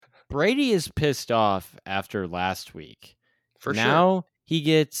Brady is pissed off after last week. For sure. Now he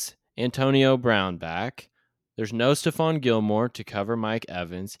gets Antonio Brown back. There's no Stephon Gilmore to cover Mike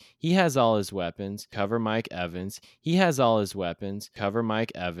Evans. He has all his weapons. Cover Mike Evans. He has all his weapons. Cover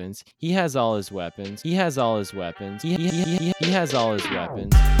Mike Evans. He has all his weapons. He has all his weapons. He has all his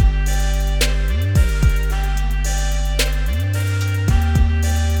weapons.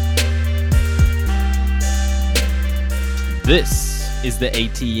 This is the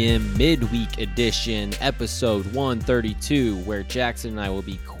ATM Midweek Edition, episode 132, where Jackson and I will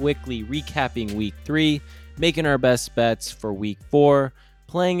be quickly recapping Week 3, making our best bets for Week 4,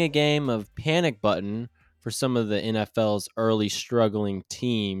 playing a game of Panic Button for some of the NFL's early struggling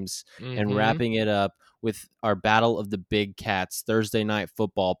teams, and wrapping it up with our Battle of the Big Cats Thursday Night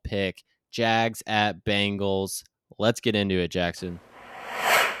Football pick, Jags at Bengals. Let's get into it, Jackson.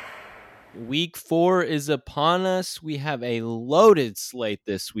 Week 4 is upon us. We have a loaded slate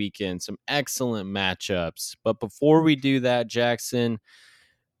this weekend, some excellent matchups. But before we do that, Jackson,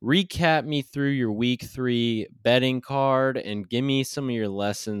 recap me through your Week 3 betting card and give me some of your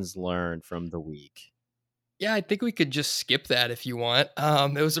lessons learned from the week. Yeah, I think we could just skip that if you want.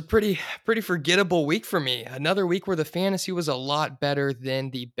 It was a pretty forgettable week for me. Another week where the fantasy was a lot better than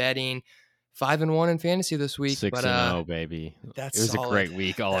the betting. 5-1 in fantasy this week. 6-0, baby. That's it was solid. A great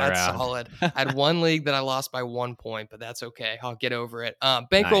week all that's around. Solid. I had one league that I lost by 1 point, but that's okay. I'll get over it.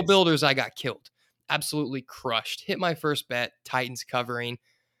 Bankroll Builders, I got killed. Absolutely crushed. Hit my first bet, Titans covering.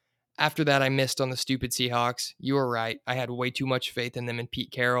 After that, I missed on the stupid Seahawks. You were right. I had way too much faith in them and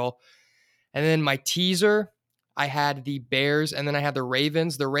Pete Carroll. And then my teaser, I had the Bears, and then I had the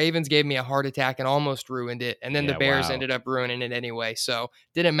Ravens. The Ravens gave me a heart attack and almost ruined it. And then the Bears ended up ruining it anyway. So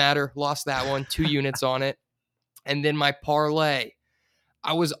didn't matter. Lost that one, 2 units on it. And then my parlay,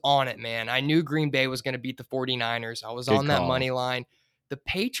 I was on it, man. I knew Green Bay was going to beat the 49ers. I was on that money line. The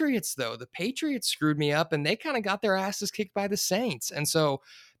Patriots, though, screwed me up, and they kind of got their asses kicked by the Saints. And so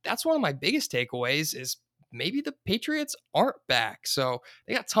that's one of my biggest takeaways is maybe the Patriots aren't back. So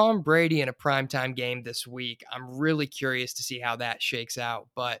they got Tom Brady in a primetime game this week. I'm really curious to see how that shakes out.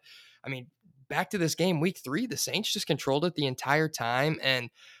 But, I mean, back to this game, Week 3, the Saints just controlled it the entire time, and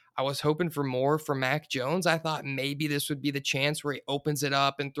I was hoping for more from Mac Jones. I thought maybe this would be the chance where he opens it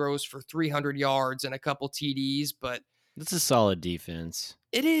up and throws for 300 yards and a couple TDs, but that's a solid defense.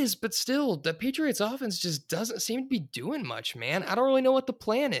 It is, but still, the Patriots offense just doesn't seem to be doing much, man. I don't really know what the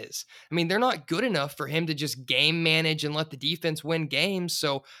plan is. I mean, they're not good enough for him to just game manage and let the defense win games.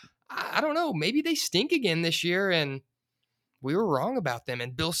 So I don't know. Maybe they stink again this year, and we were wrong about them.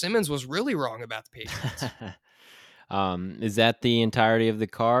 And Bill Simmons was really wrong about the Patriots. Is that the entirety of the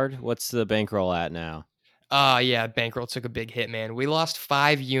card? What's the bankroll at now? Yeah, bankroll took a big hit, man. We lost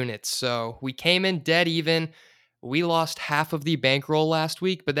 5 units, so we came in dead even. We lost half of the bankroll last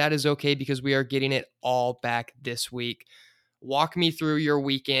week, but that is okay because we are getting it all back this week. Walk me through your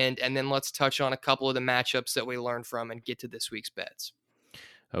weekend, and then let's touch on a couple of the matchups that we learned from and get to this week's bets.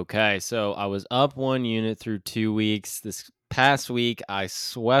 Okay, so I was up 1 unit through 2 weeks. This past week, I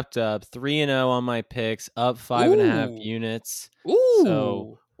swept up 3-0 on my picks, up 5.5 units. Ooh.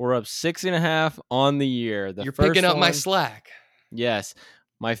 So we're up 6.5 on the year. You're picking up my slack. Yes.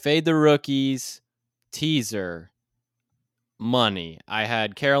 My fade the rookies teaser money. I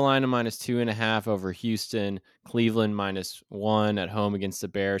had Carolina -2.5 over Houston, Cleveland -1 at home against the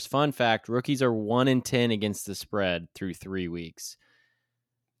Bears. Fun fact, rookies are 1-10 against the spread through 3 weeks.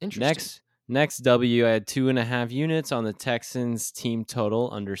 Interesting. Next W, I had 2.5 units on the Texans team total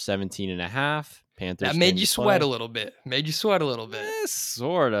under 17.5. Panthers. That made you sweat a little bit.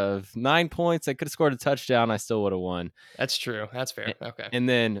 Sort of. 9 points. I could have scored a touchdown. I still would have won. That's true. That's fair. Okay. And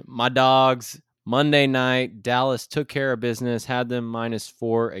then my dogs, Monday night, Dallas took care of business, had them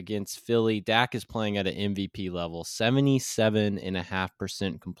 -4 against Philly. Dak is playing at an MVP level,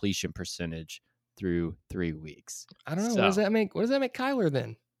 77.5% completion percentage through 3 weeks. I don't know. What does that make Kyler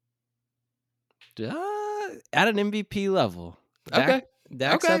then? At an MVP level. Okay.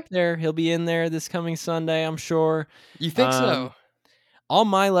 Dak's up there. He'll be in there this coming Sunday, I'm sure. You think so? All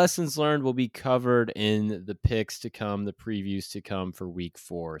my lessons learned will be covered in the picks to come, the previews to come for Week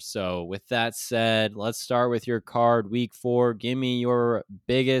 4. So with that said, let's start with your card, Week 4. Give me your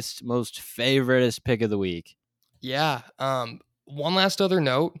biggest, most favoriteest pick of the week. Yeah. One last other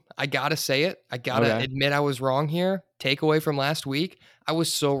note. I got to say it. I got to admit I was wrong here. Takeaway from last week. I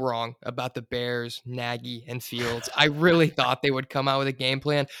was so wrong about the Bears, Nagy, and Fields. I really thought they would come out with a game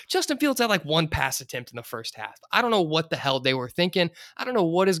plan. Justin Fields had like 1 pass attempt in the first half. I don't know what the hell they were thinking. I don't know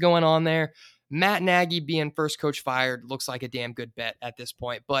what is going on there. Matt Nagy being first coach fired looks like a damn good bet at this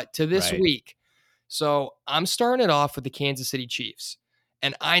point. But to this week, so I'm starting it off with the Kansas City Chiefs.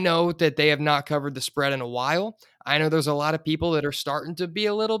 And I know that they have not covered the spread in a while. I know there's a lot of people that are starting to be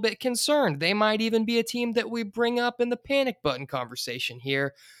a little bit concerned. They might even be a team that we bring up in the panic button conversation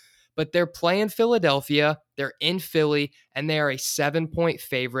here. But they're playing Philadelphia. They're in Philly, and they are a 7-point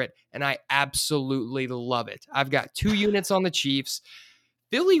favorite. And I absolutely love it. I've got 2 units on the Chiefs.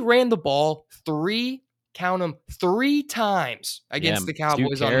 Philly ran the ball three times against the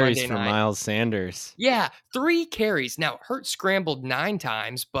Cowboys on Monday for night. Miles Sanders. Yeah, 3 carries. Now, Hurts scrambled 9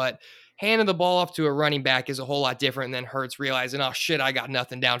 times, but handing the ball off to a running back is a whole lot different than Hurts realizing, oh, shit, I got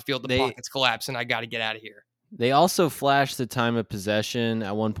nothing downfield. The pocket's collapsing. I got to get out of here. They also flashed the time of possession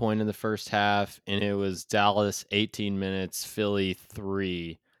at one point in the first half, and it was Dallas 18 minutes, Philly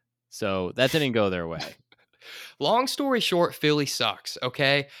 3. So that didn't go their way. Long story short, Philly sucks,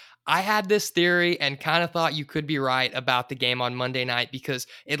 okay? I had this theory and kind of thought you could be right about the game on Monday night because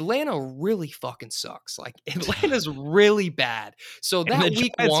Atlanta really fucking sucks. Like, Atlanta's really bad. So that and the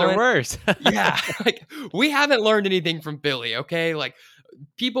week Giants one are worse. yeah, like we haven't learned anything from Philly, okay? Like,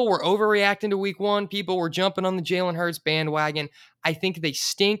 people were overreacting to week one. People were jumping on the Jalen Hurts bandwagon. I think they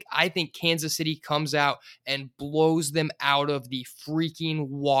stink. I think Kansas City comes out and blows them out of the freaking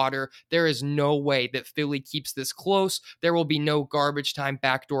water. There is no way that Philly keeps this close. There will be no garbage time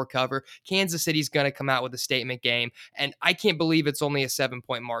backdoor cover. Kansas City's going to come out with a statement game, and I can't believe it's only a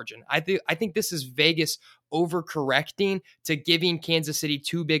 7-point margin. I think this is Vegas overcorrecting to giving Kansas City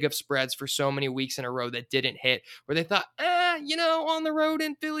too big of spreads for so many weeks in a row that didn't hit, where they thought, on the road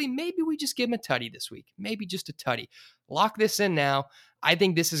in Philly, maybe we just give them a tutty this week. Maybe just a tutty. Lock this in now. I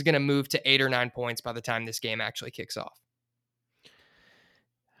think this is going to move to 8 or 9 points by the time this game actually kicks off.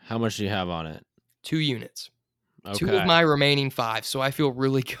 How much do you have on it? 2 units. Okay. 2 of my remaining 5, so I feel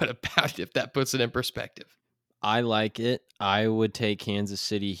really good about it if that puts it in perspective. I like it. I would take Kansas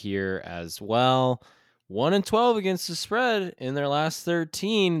City here as well. 1-12 against the spread in their last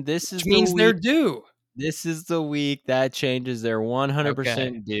 13. Which means they're due. This is the week that changes. They're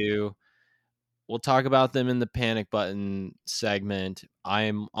 100% due. We'll talk about them in the panic button segment. I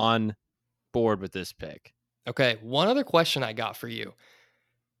am on board with this pick. Okay, one other question I got for you.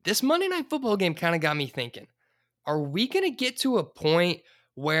 This Monday Night Football game kind of got me thinking. Are we going to get to a point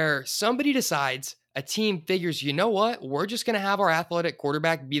where somebody decides, a team figures, you know what? We're just going to have our athletic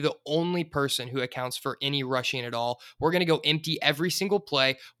quarterback be the only person who accounts for any rushing at all. We're going to go empty every single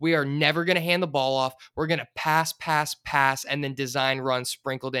play. We are never going to hand the ball off. We're going to pass, and then design runs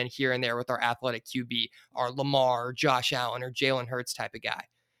sprinkled in here and there with our athletic QB, our Lamar, or Josh Allen, or Jalen Hurts type of guy.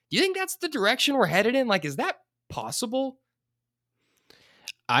 Do you think that's the direction we're headed in? Like, is that possible?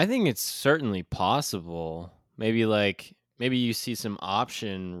 I think it's certainly possible. Maybe you see some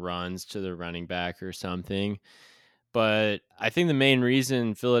option runs to the running back or something. But I think the main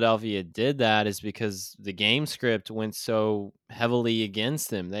reason Philadelphia did that is because the game script went so heavily against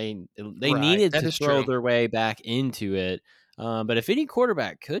them. They needed to throw their way back into it. But if any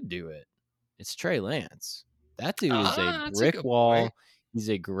quarterback could do it, it's Trey Lance. That dude is a brick wall. Point. He's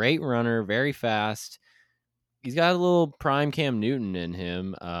a great runner, very fast. He's got a little prime Cam Newton in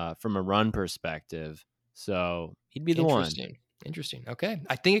him from a run perspective. So he'd be the one. Interesting. Okay.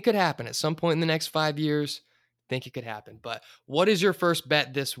 I think it could happen at some point in the next 5 years. I think it could happen. But what is your first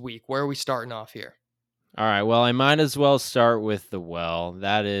bet this week? Where are we starting off here? All right. Well, I might as well start with the well.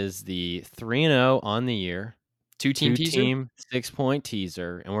 That is the 3-0 on the year. Two-team 6-point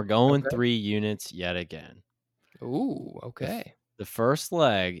teaser. And we're going 3 units yet again. Ooh, okay. The first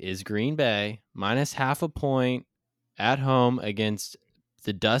leg is Green Bay minus 0.5 point at home against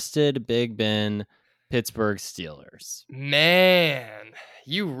the dusted Big Ben Pittsburgh Steelers. Man,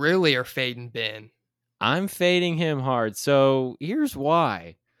 you really are fading Ben. I'm fading him hard. So here's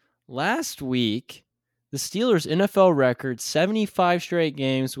why. Last week, the Steelers' NFL record, 75 straight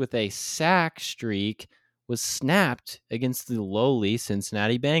games with a sack streak, was snapped against the lowly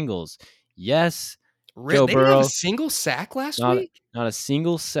Cincinnati Bengals. Yes, Joe Burrow. They didn't have a single sack last week? Not a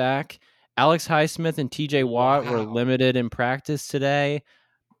single sack. Alex Highsmith and TJ Watt were limited in practice today.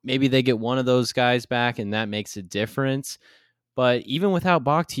 Maybe they get one of those guys back, and that makes a difference. But even without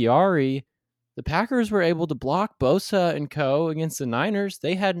Bakhtiari, the Packers were able to block Bosa and co. against the Niners.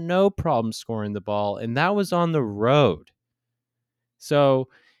 They had no problem scoring the ball, and that was on the road. So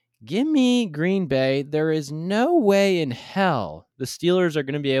give me Green Bay. There is no way in hell the Steelers are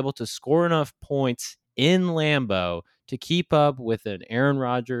going to be able to score enough points in Lambeau to keep up with an Aaron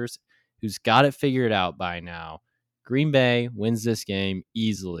Rodgers who's got it figured out by now. Green Bay wins this game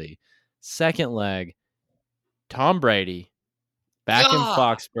easily. Second leg, Tom Brady back in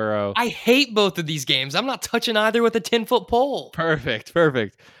Foxborough. I hate both of these games. I'm not touching either with a 10-foot pole. Perfect.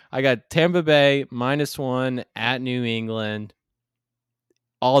 I got Tampa Bay -1 at New England.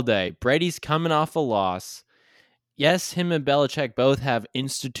 all day. Brady's coming off a loss. Yes, him and Belichick both have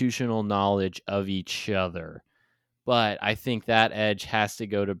institutional knowledge of each other, but I think that edge has to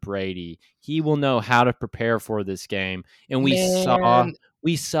go to Brady. He will know how to prepare for this game, and Man,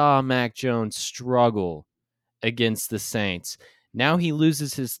 we saw Mac Jones struggle against the Saints. Now he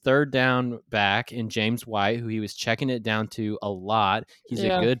loses his third down back in James White, who he was checking it down to a lot. He's a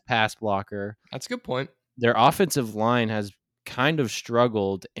yeah, good pass blocker. that's a good point. Their offensive line has kind of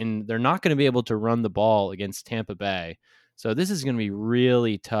struggled, and they're not going to be able to run the ball against Tampa Bay. So this is going to be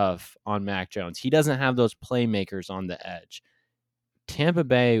really tough on Mac Jones. He doesn't have those playmakers on the edge. Tampa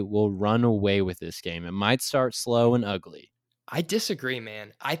Bay will run away with this game. It might start slow and ugly. I disagree,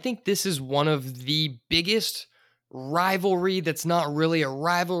 man. I think this is one of the biggest rivalry that's not really a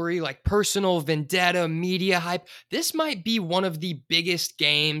rivalry, like personal vendetta, media hype. This might be one of the biggest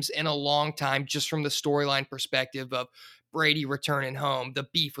games in a long time, just from the storyline perspective of Brady returning home, the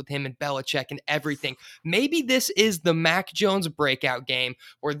beef with him and Belichick and everything. Maybe this is the Mac Jones breakout game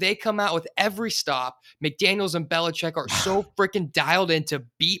where they come out with every stop. McDaniels and Belichick are so freaking dialed in to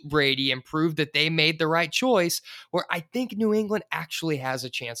beat Brady and prove that they made the right choice, where I think New England actually has a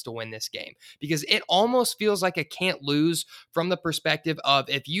chance to win this game, because it almost feels like a can't lose from the perspective of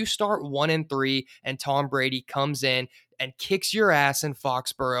if you start 1-3 and Tom Brady comes in and kicks your ass in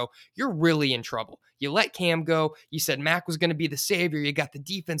Foxborough, you're really in trouble. You let Cam go. You said Mac was going to be the savior. You got the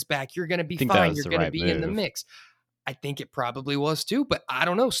defense back. You're going to be fine. You're going to be in the mix. I think it probably was too, but I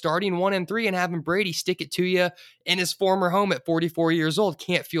don't know. Starting 1-3 and having Brady stick it to you in his former home at 44 years old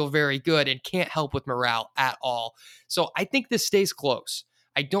can't feel very good and can't help with morale at all. So I think this stays close.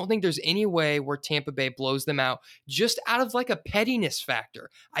 I don't think there's any way where Tampa Bay blows them out just out of like a pettiness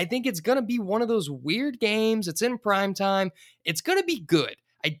factor. I think it's going to be one of those weird games. It's in prime time. It's going to be good.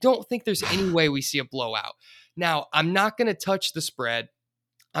 I don't think there's any way we see a blowout. Now, I'm not going to touch the spread.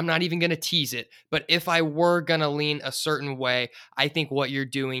 I'm not even going to tease it, but if I were going to lean a certain way, I think what you're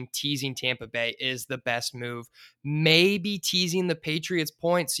doing, teasing Tampa Bay, is the best move. Maybe teasing the Patriots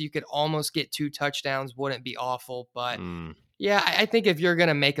points so you could almost get 2 touchdowns wouldn't be awful, but yeah, I think if you're going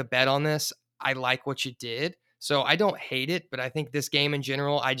to make a bet on this, I like what you did. So I don't hate it, but I think this game in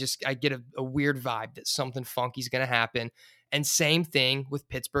general, I get a weird vibe that something funky is going to happen. And same thing with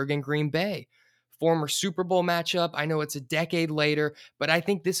Pittsburgh and Green Bay. Former Super Bowl matchup. I know it's a decade later, but I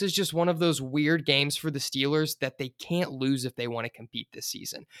think this is just one of those weird games for the Steelers that they can't lose if they want to compete this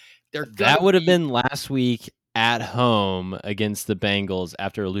season. That would have been last week at home against the Bengals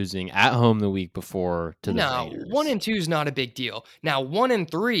after losing at home the week before to the Raiders. 1-2 is not a big deal. Now,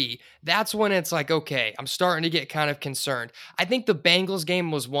 1-3, that's when it's like, okay, I'm starting to get kind of concerned. I think the Bengals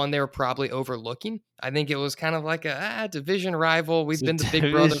game was one they were probably overlooking. I think it was kind of like a division rival. We've been the big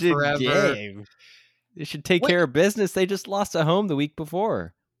brother forever. Game. They should take care of business. They just lost at home the week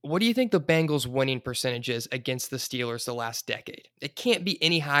before. What do you think the Bengals' winning percentage is against the Steelers the last decade? It can't be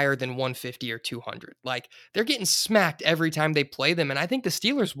any higher than 150 or 200. Like, they're getting smacked every time they play them. And I think the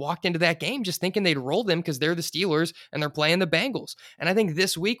Steelers walked into that game just thinking they'd roll them because they're the Steelers and they're playing the Bengals. And I think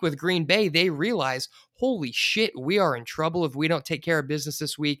this week with Green Bay, they realize, holy shit, we are in trouble if we don't take care of business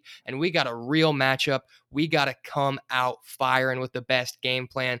this week. And we got a real matchup. We got to come out firing with the best game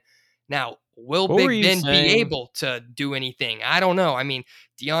plan. Now, will Big Ben be able to do anything? I don't know. I mean,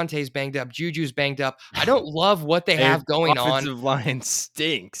 Deontay's banged up. Juju's banged up. I don't love what they have going on. Their offensive line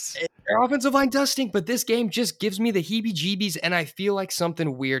stinks. Their offensive line does stink, but this game just gives me the heebie-jeebies, and I feel like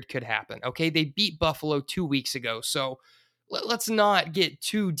something weird could happen. Okay, they beat Buffalo 2 weeks ago, so let's not get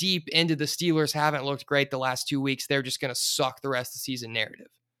too deep into the Steelers haven't looked great the last 2 weeks. They're just going to suck the rest of the season narrative.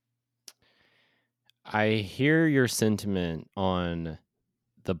 I hear your sentiment on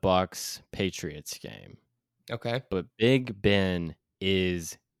the Bucs Patriots game. Okay. But Big Ben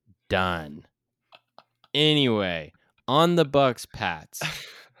is done. Anyway, on the Bucs Pats.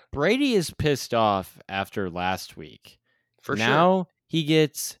 Brady is pissed off after last week. Now he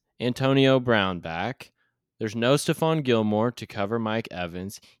gets Antonio Brown back. There's no Stephon Gilmore to cover Mike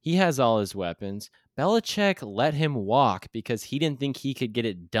Evans. He has all his weapons. Belichick let him walk because he didn't think he could get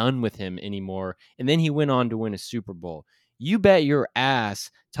it done with him anymore. And then he went on to win a Super Bowl. You bet your ass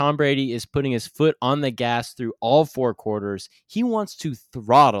Tom Brady is putting his foot on the gas through all 4 quarters. He wants to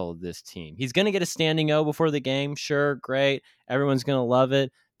throttle this team. He's going to get a standing O before the game. Sure, great. Everyone's going to love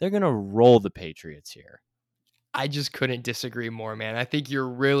it. They're going to roll the Patriots here. I just couldn't disagree more, man. I think you're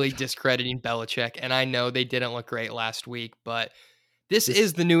really discrediting Belichick, and I know they didn't look great last week, but This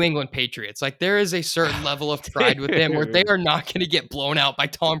is the New England Patriots. Like, there is a certain level of pride with them where they are not going to get blown out by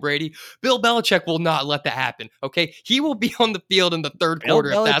Tom Brady. Bill Belichick will not let that happen, okay? He will be on the field in the third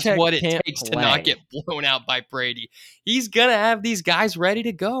quarter if that's what it takes to not get blown out by Brady. He's going to have these guys ready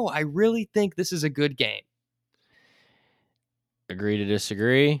to go. I really think this is a good game. Agree to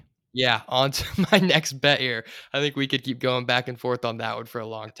disagree? Yeah, on to my next bet here. I think we could keep going back and forth on that one for a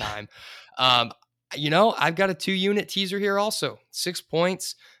long time. I've got a 2-unit teaser here also. 6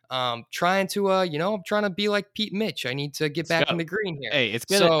 points. Trying to I'm trying to be like Pete Mitch. I need to get back in the green here. Hey,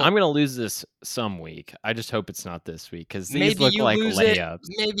 I'm gonna lose this some week. I just hope it's not this week because these look like layups.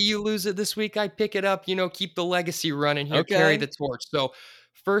 Maybe you lose it this week. I pick it up, keep the legacy running here, carry the torch. So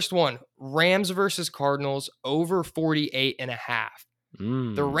first one, Rams versus Cardinals over 48.5.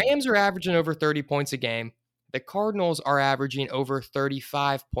 The Rams are averaging over 30 points a game. The Cardinals are averaging over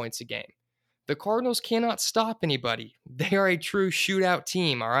 35 points a game. The Cardinals cannot stop anybody. They are a true shootout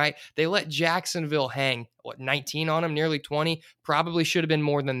team, all right? They let Jacksonville hang, 19 on them, nearly 20? Probably should have been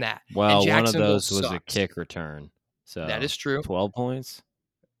more than that. Well, one of those was a kick return. So that is true. 12 points?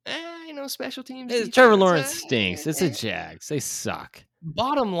 Special teams. Trevor Lawrence stinks. It's a Jags. They suck.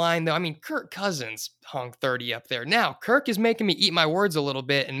 Bottom line, though, Kirk Cousins hung 30 up there. Now, Kirk is making me eat my words a little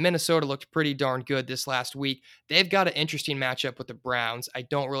bit, and Minnesota looked pretty darn good this last week. They've got an interesting matchup with the Browns. I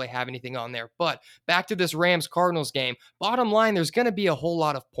don't really have anything on there. But back to this Rams-Cardinals game. Bottom line, there's going to be a whole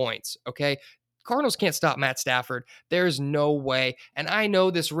lot of points, okay? Cardinals can't stop Matt Stafford. There's no way. And I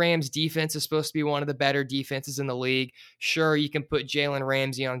know this Rams defense is supposed to be one of the better defenses in the league. Sure, you can put Jalen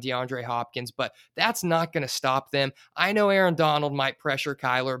Ramsey on DeAndre Hopkins, but that's not going to stop them. I know Aaron Donald might pressure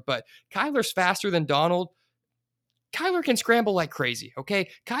Kyler, but Kyler's faster than Donald. Kyler can scramble like crazy, okay?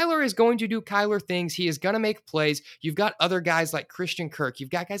 Kyler is going to do Kyler things. He is going to make plays. You've got other guys like Christian Kirk. You've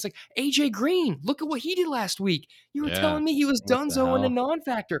got guys like AJ Green. Look at what he did last week. You were telling me he was donezo in a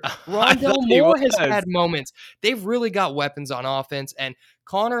non-factor. Rondell Moore has had moments. They've really got weapons on offense, and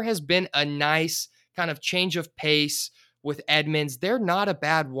Connor has been a nice kind of change of pace with Edmonds. They're not a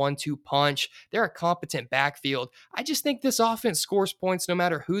bad 1-2 punch. They're a competent backfield. I just think this offense scores points no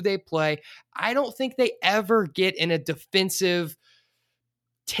matter who they play. I don't think they ever get in a defensive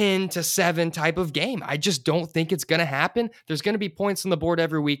 10-7 type of game. I just don't think it's going to happen. There's going to be points on the board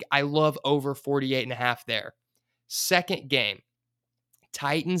every week. I love over 48.5 there. Second game,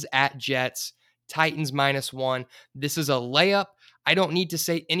 Titans at Jets. Titans -1. This is a layup. I don't need to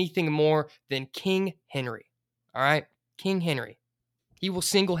say anything more than King Henry. All right? King Henry. He will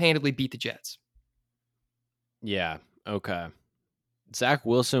single-handedly beat the Jets. Yeah, okay. Zach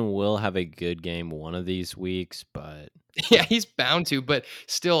Wilson will have a good game one of these weeks, but... Yeah, he's bound to, but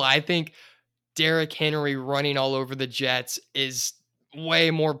still, I think Derrick Henry running all over the Jets is way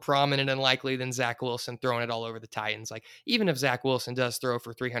more prominent and likely than Zach Wilson throwing it all over the Titans. Like, even if Zach Wilson does throw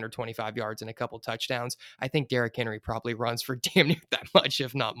for 325 yards and a couple touchdowns, I think Derrick Henry probably runs for damn near that much,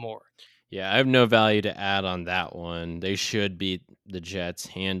 if not more. Yeah, I have no value to add on that one. They should beat the Jets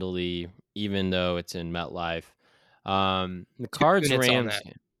handily, even though it's in MetLife. The Cards-Rams.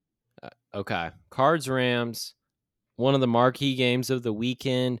 Okay. Cards-Rams, one of the marquee games of the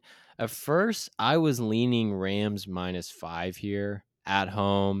weekend. At first, I was leaning Rams -5 here at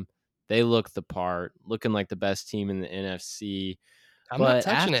home. They look the part, looking like the best team in the NFC. I'm not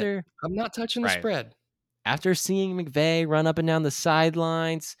touching it. I'm not touching the spread. After seeing McVay run up and down the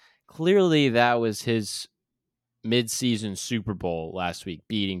sidelines, clearly that was his midseason Super Bowl last week,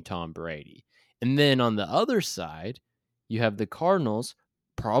 beating Tom Brady. And then on the other side, you have the Cardinals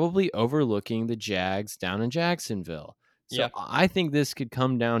probably overlooking the Jags down in Jacksonville. So I think this could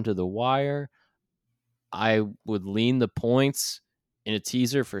come down to the wire. I would lean the points in a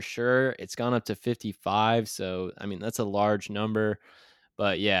teaser for sure. It's gone up to 55. So, that's a large number.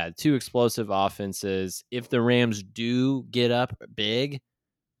 But yeah, two explosive offenses. If the Rams do get up big,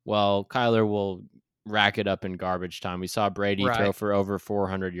 well, Kyler will rack it up in garbage time. We saw Brady throw for over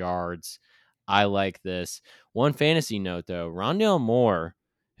 400 yards. I like this. One fantasy note, though. Rondell Moore,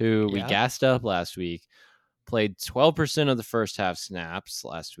 who we gassed up last week, played 12% of the first half snaps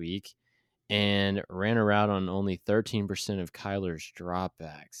last week and ran a route on only 13% of Kyler's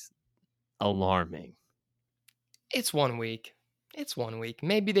dropbacks. Alarming. It's 1 week.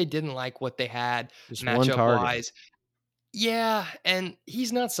 Maybe they didn't like what they had matchup-wise. Yeah, and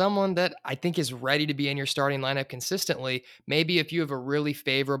he's not someone that I think is ready to be in your starting lineup consistently. Maybe if you have a really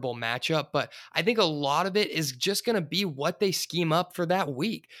favorable matchup, but I think a lot of it is just going to be what they scheme up for that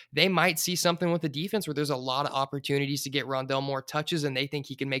week. They might see something with the defense where there's a lot of opportunities to get Rondell more touches and they think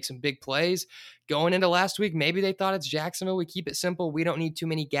he can make some big plays. Going into last week, maybe they thought it's Jacksonville. We keep it simple. We don't need too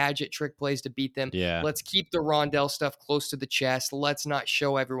many gadget trick plays to beat them. Yeah. Let's keep the Rondell stuff close to the chest. Let's not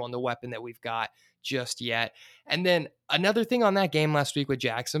show everyone the weapon that we've got just yet. And then another thing on that game last week with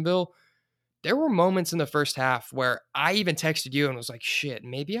Jacksonville, there were moments in the first half where I even texted you and was like, shit,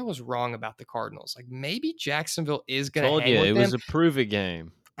 maybe I was wrong about the Cardinals. Like maybe Jacksonville is going to Told hang you with it them. was a prove it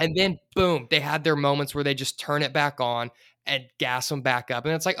game. And then boom, they had their moments where they just turn it back on and gas them back up.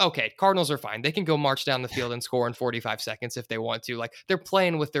 And it's like, okay, Cardinals are fine. They can go march down the field and score in 45 seconds if they want to. Like they're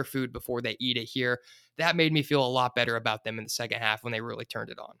playing with their food before they eat it here. That made me feel a lot better about them in the second half when they really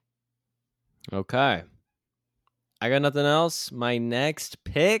turned it on. Okay. I got nothing else. My next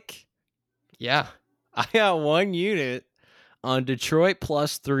pick. Yeah. I got 1 unit on Detroit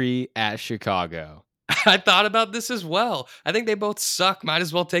 +3 at Chicago. I thought about this as well. I think they both suck. Might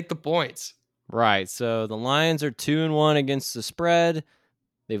as well take the points. Right. So the Lions are 2-1 against the spread.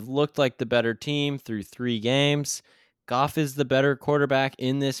 They've looked like the better team through 3 games. Goff is the better quarterback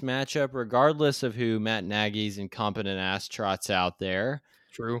in this matchup, regardless of who Matt Nagy's incompetent ass trots out there.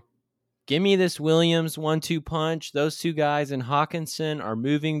 True. Give me this Williams 1-2 punch. Those two guys and Hawkinson are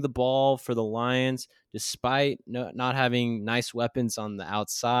moving the ball for the Lions, despite not having nice weapons on the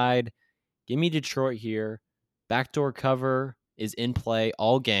outside. Give me Detroit here. Backdoor cover is in play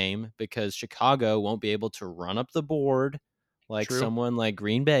all game because Chicago won't be able to run up the board like True. someone like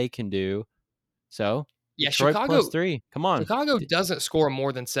Green Bay can do. So, yeah, Detroit Chicago +3. Come on. Chicago doesn't score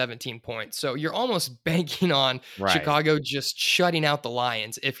more than 17 points. So you're almost banking on Right. Chicago just shutting out the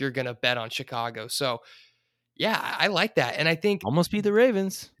Lions if you're going to bet on Chicago. So, yeah, I like that. And I think Almost beat the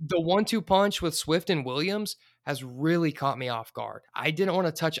Ravens. the 1-2 punch with Swift and Williams has really caught me off guard. I didn't want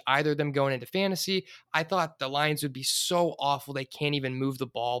to touch either of them going into fantasy. I thought the Lions would be so awful they can't even move the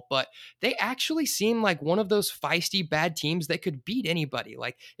ball, but they actually seem like one of those feisty bad teams that could beat anybody.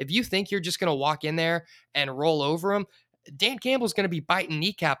 Like if you think you're just going to walk in there and roll over them, Dan Campbell's going to be biting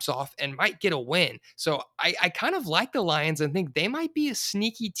kneecaps off and might get a win. So I kind of like the Lions and think they might be a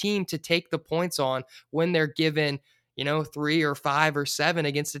sneaky team to take the points on when they're given 3 or 5 or 7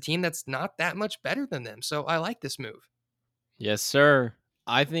 against a team that's not that much better than them. So I like this move. Yes, sir.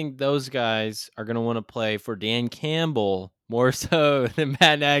 I think those guys are going to want to play for Dan Campbell more so than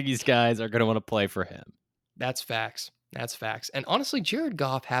Matt Nagy's guys are going to want to play for him. That's facts. That's facts. And honestly, Jared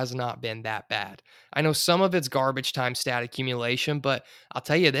Goff has not been that bad. I know some of it's garbage time stat accumulation, but I'll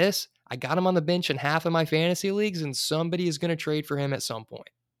tell you this, I got him on the bench in half of my fantasy leagues, and somebody is going to trade for him at some point.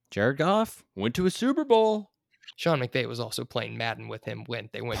 Jared Goff went to a Super Bowl. Sean McVay was also playing Madden with him when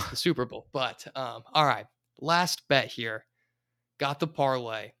they went to the Super Bowl. But all right, last bet here. Got the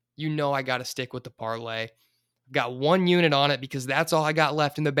parlay. I got to stick with the parlay. Got 1 unit on it because that's all I got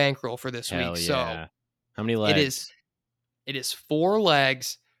left in the bankroll for this Hell week. Yeah. So how many legs? It is 4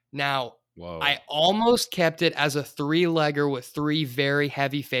 legs. Now, Whoa. I almost kept it as a 3-legger with 3 very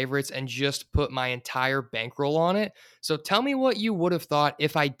heavy favorites and just put my entire bankroll on it. So tell me what you would have thought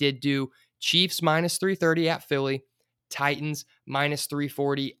if I did do Chiefs -330 at Philly, Titans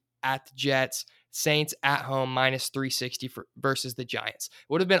 -340 at the Jets, Saints at home -360 versus the Giants.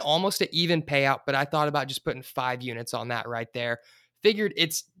 Would have been almost an even payout, but I thought about just putting 5 units on that right there. Figured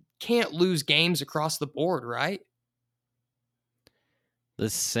it's can't lose games across the board, right? The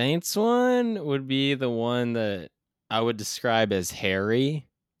Saints one would be the one that I would describe as hairy.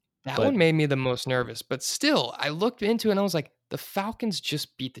 That one made me the most nervous, but still, I looked into it and I was like, the Falcons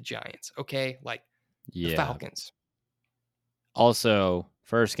just beat the Giants, okay? Like, the Falcons. Also,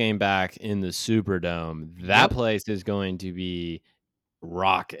 first game back in the Superdome. That place is going to be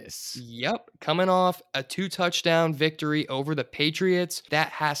raucous. Yep. Coming off a 2-touchdown victory over the Patriots. That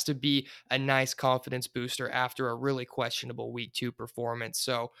has to be a nice confidence booster after a really questionable week 2 performance.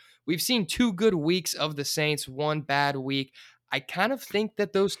 So we've seen 2 good weeks of the Saints, 1 bad week. I kind of think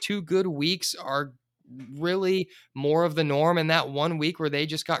that those 2 good weeks are really more of the norm, and that 1 week where they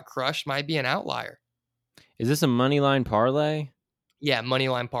just got crushed might be an outlier. Is this a money line parlay? Yeah, money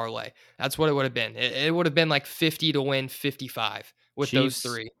line parlay. That's what it would have been. It would have been like 50 to win 55 with Chiefs,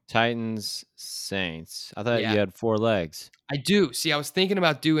 those 3. Titans, Saints. I thought you had 4 legs. I do. See, I was thinking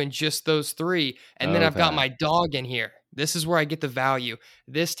about doing just those 3, and then I've got my dog in here. This is where I get the value.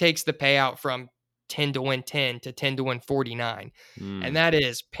 This takes the payout from 10 to win 10 to 10 to win 49. And that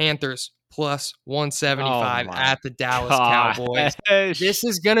is Panthers plus Oh 175 my at the Dallas Cowboys. gosh. This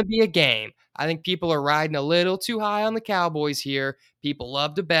is going to be a game. I think people are riding a little too high on the Cowboys here. People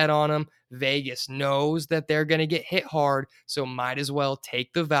love to bet on them. Vegas knows that they're going to get hit hard, so might as well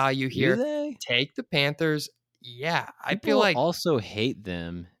take the value Do here. they? Take the Panthers. Yeah, I feel People like also hate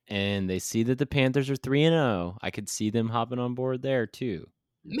them, and they see that the Panthers are 3-0. I could see them hopping on board there too.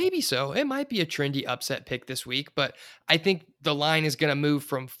 maybe so. It might be a trendy upset pick this week, but I think the line is going to move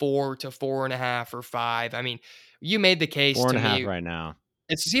from 4 to 4.5 or 5. I mean, you made the case to 4.5 me. right now.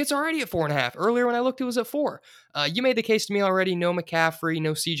 It's already at 4.5. Earlier when I looked, it was at 4. You made the case to me already. No McCaffrey,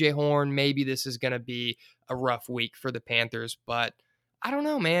 no CJ Horn. Maybe this is going to be a rough week for the Panthers, but I don't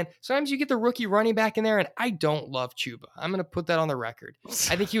know, man. Sometimes you get the rookie running back in there, and I don't love Chuba. I'm going to put that on the record.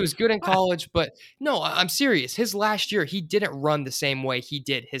 I think he was good in college, but no, I'm serious. His last year, he didn't run the same way he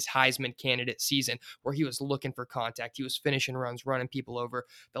did his Heisman candidate season, where he was looking for contact. He was finishing runs, running people over.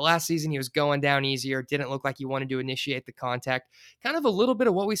 The last season, he was going down easier. Didn't look like he wanted to initiate the contact. Kind of a little bit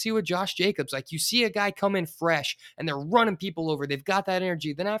of what we see with Josh Jacobs. Like you see a guy come in fresh, and they're running people over. They've got that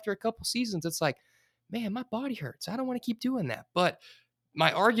energy. Then after a couple seasons, it's like, man, my body hurts. I don't want to keep doing that. But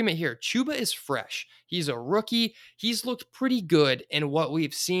my argument here, Chuba is fresh. He's a rookie. He's looked pretty good in what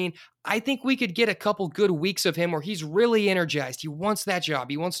we've seen. I think we could get a couple good weeks of him where he's really energized. He wants that job.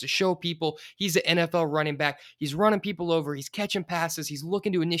 He wants to show people he's an NFL running back. He's running people over. He's catching passes. He's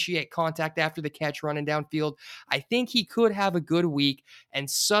looking to initiate contact after the catch, running downfield. I think he could have a good week and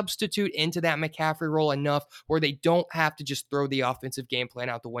substitute into that McCaffrey role enough where they don't have to just throw the offensive game plan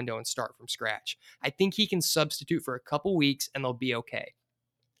out the window and start from scratch. I think he can substitute for a couple weeks and they'll be okay.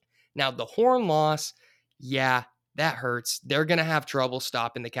 Now, the Horn loss, yeah, that hurts. They're going to have trouble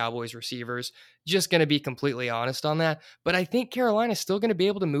stopping the Cowboys receivers. Just going to be completely honest on that. But I think Carolina's still going to be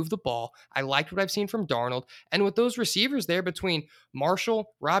able to move the ball. I liked what I've seen from Darnold. And with those receivers there between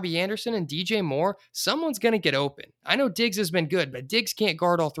Marshall, Robbie Anderson, and DJ Moore, someone's going to get open. I know Diggs has been good, but Diggs can't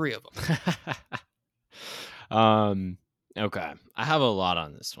guard all three of them. Okay. I have a lot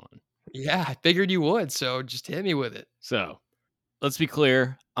on this one. Yeah, I figured you would. So just hit me with it. So let's be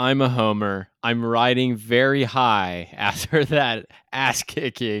clear. I'm a homer. I'm riding very high after that ass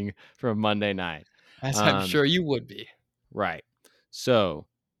kicking from Monday night. As I'm sure you would be. Right. So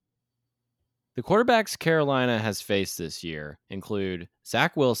the quarterbacks Carolina has faced this year include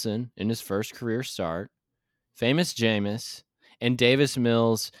Zach Wilson in his first career start, Famous Jameis, and Davis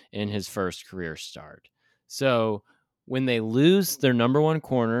Mills in his first career start. So when they lose their number one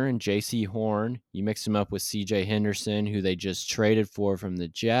corner in J.C. Horn, you mix him up with C.J. Henderson, who they just traded for from the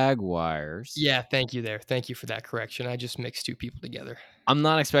Jaguars. Yeah, thank you there. Thank you for that correction. I just mixed two people together. I'm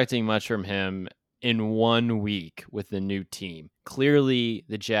not expecting much from him in 1 week with the new team. Clearly,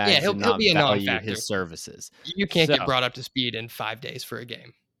 the Jags he'll be a value non-factor. his services. You can't get brought up to speed in 5 days for a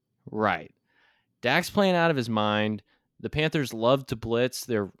game. Right. Dak's playing out of his mind. The Panthers love to blitz.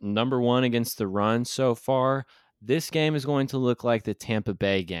 They're number one against the run so far. This game is going to look like the Tampa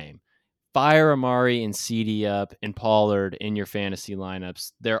Bay game. Fire Amari and CD up and Pollard in your fantasy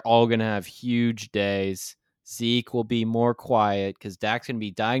lineups. They're all going to have huge days. Zeke will be more quiet because Dak's going to be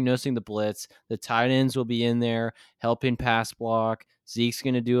diagnosing the blitz. The tight ends will be in there helping pass block. Zeke's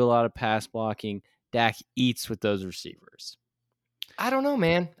going to do a lot of pass blocking. Dak eats with those receivers. I don't know,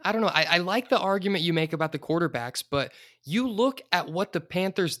 man. I don't know. I like the argument you make about the quarterbacks, but you look at what the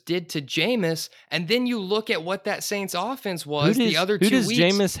Panthers did to Jameis, and then you look at what that Saints offense was the other 2 weeks. Who does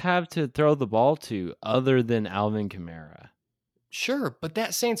Jameis have to throw the ball to other than Alvin Kamara? Sure, but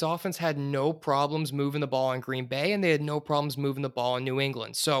that Saints offense had no problems moving the ball in Green Bay, and they had no problems moving the ball in New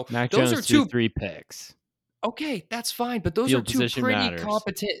England. So Mac those Jones are 3 picks. Okay, that's fine, but those Field are two position pretty matters.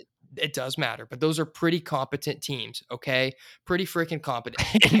 competent. It does matter, but those are pretty competent teams, okay? Pretty freaking competent.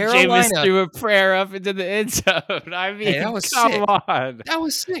 Jameis threw a prayer up into the end zone. I mean, that was come sick. on. That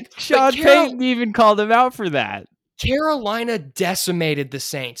was sick. Sean Payton even called him out for that. Carolina decimated the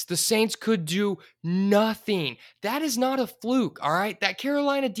Saints. The Saints could do nothing. That is not a fluke, all right? That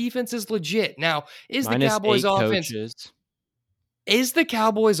Carolina defense is legit. Now, is the Cowboys offense... Is the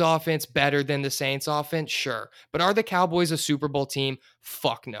Cowboys offense better than the Saints offense? Sure. But are the Cowboys a Super Bowl team?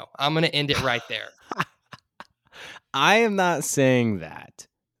 Fuck no. I'm going to end it right there. I am not saying that.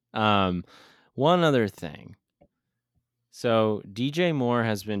 One other thing. So DJ Moore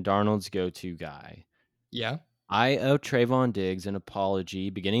has been Darnold's go-to guy. Yeah. I owe Trayvon Diggs an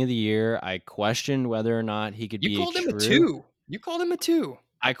apology. Beginning of the year, I questioned whether or not he could be a true... You called him a 2.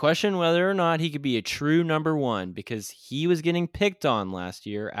 I questioned whether or not he could be a true number one because he was getting picked on last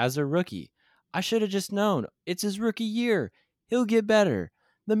year as a rookie. I should have just known. It's his rookie year. He'll get better.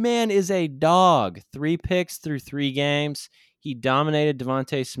 The man is a dog. 3 picks through 3 games. He dominated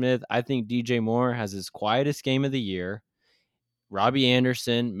Devontae Smith. I think DJ Moore has his quietest game of the year. Robbie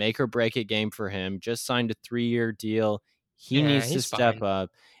Anderson, make or break it game for him. Just signed a 3-year deal. He needs to he's step fine.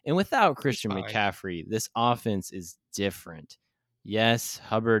 up. And without Christian McCaffrey, this offense is different. Yes,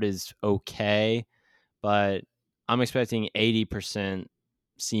 Hubbard is okay, but I'm expecting 80%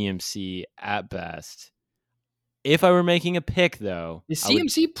 CMC at best. If I were making a pick, though, is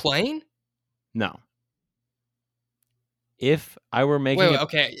CMC playing? No. If I were making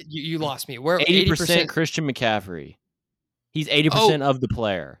okay, you lost me. Where 80% Christian McCaffrey? He's 80% of the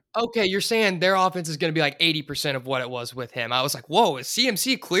player. Okay, you're saying their offense is going to be like 80% of what it was with him. I was like, whoa, is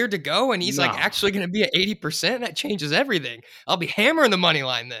CMC cleared to go? And he's like actually going to be at 80%? That changes everything. I'll be hammering the money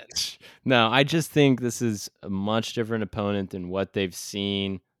line then. No, I just think this is a much different opponent than what they've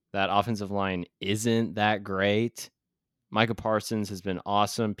seen. That offensive line isn't that great. Micah Parsons has been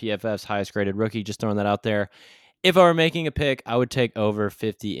awesome. PFF's highest graded rookie. Just throwing that out there. If I were making a pick, I would take over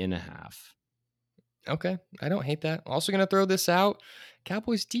 50.5. Okay, I don't hate that. Also going to throw this out.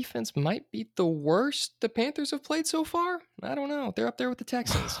 Cowboys defense might be the worst the Panthers have played so far. I don't know. They're up there with the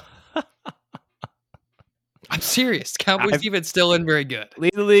Texans. I'm serious. Cowboys defense still isn't very good.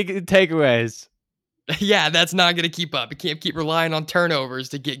 Lead the league in takeaways. Yeah, that's not going to keep up. You can't keep relying on turnovers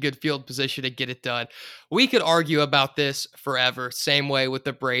to get good field position and get it done. We could argue about this forever. Same way with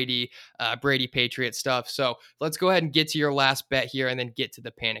the Brady Patriot stuff. So let's go ahead and get to your last bet here and then get to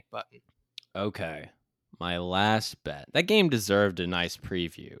the panic button. Okay. My last bet. That game deserved a nice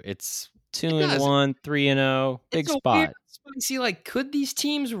preview. It's 2-1, 3-0. Big spot. See, like, could these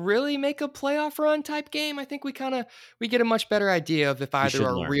teams really make a playoff run type game? I think we get a much better idea of if either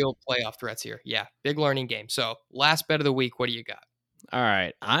are real playoff threats here. Yeah, big learning game. So last bet of the week, what do you got? All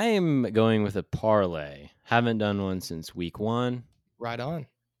right. I'm going with a parlay. Haven't done one since week 1. Right on.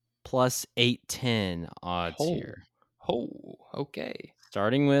 Plus 810 odds here. Oh, okay.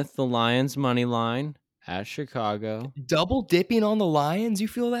 Starting with the Lions money line at Chicago. Double dipping on the Lions? You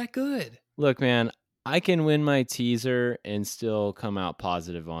feel that good? Look, man, I can win my teaser and still come out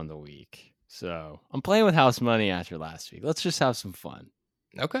positive on the week. So I'm playing with house money after last week. Let's just have some fun.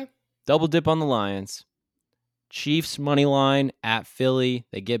 Okay. Double dip on the Lions. Chiefs money line at Philly.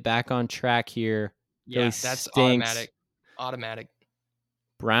 They get back on track here. Yeah, that's automatic.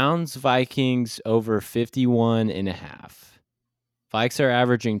 Browns Vikings over 51.5. Vikes are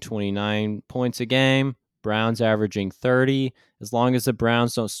averaging 29 points a game. Browns averaging 30. As long as the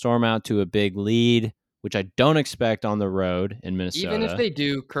Browns don't storm out to a big lead, which I don't expect on the road in Minnesota. Even if they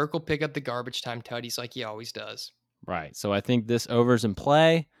do, Kirk will pick up the garbage time tutties like he always does. Right. So I think this over's in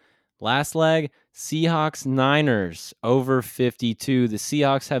play. Last leg, Seahawks Niners over 52. The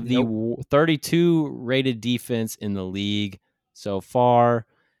Seahawks have the 32 rated defense in the league so far.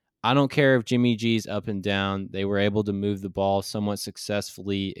 I don't care if Jimmy G's up and down. They were able to move the ball somewhat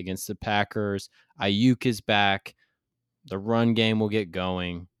successfully against the Packers. Ayuk is back. The run game will get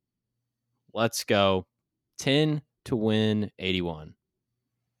going. Let's go. 10 to win 81.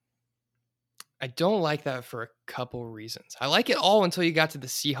 I don't like that for a couple reasons. I like it all until you got to the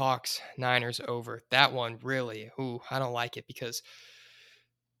Seahawks Niners over. That one really, I don't like it because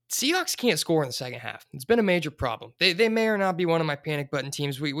Seahawks can't score in the second half. It's been a major problem. They may or not be one of my panic button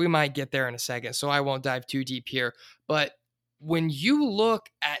teams. We might get there in a second, so I won't dive too deep here. But when you look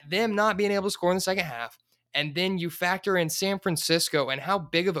at them not being able to score in the second half, and then you factor in San Francisco and how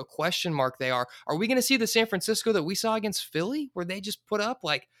big of a question mark they are we going to see the San Francisco that we saw against Philly, where they just put up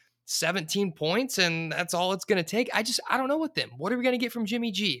like 17 points and that's all it's going to take? I don't know with them. What are we going to get from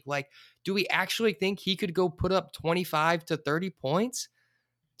Jimmy G? Like, do we actually think he could go put up 25 to 30 points?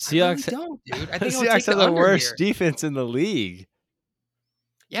 Seahawks don't, dude. I think Seahawks have the worst defense in the league.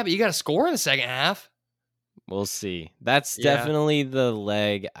 Yeah, but you got to score in the second half. We'll see. That's definitely the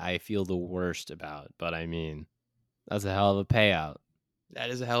leg I feel the worst about. But I mean, that's a hell of a payout. That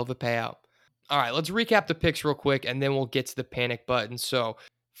is a hell of a payout. All right, let's recap the picks real quick, and then we'll get to the panic button. So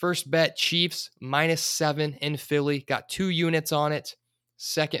first bet, Chiefs -7 in Philly. Got 2 units on it.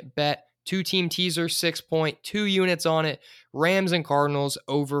 Second bet, 2-team teaser, 6 point, 2 units on it. Rams and Cardinals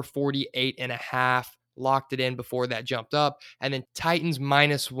over 48.5. Locked it in before that jumped up. And then Titans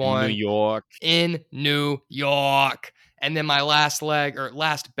 -1. In New York. And then my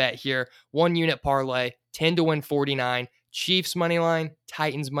last bet here, 1 unit parlay, 10 to win 49. Chiefs money line,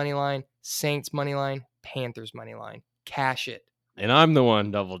 Titans money line, Saints money line, Panthers money line. Cash it. And I'm the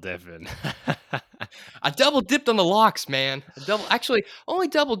one double dipping. I double dipped on the locks, man. Only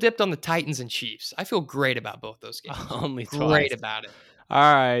double dipped on the Titans and Chiefs. I feel great about both those games. Only great twice. About it.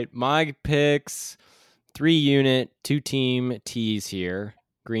 All right, my picks: 3 unit, 2-team teas here.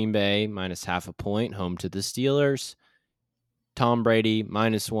 Green Bay -0.5 point, home to the Steelers. Tom Brady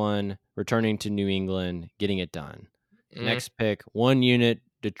 -1, returning to New England, getting it done. Next pick, 1 unit,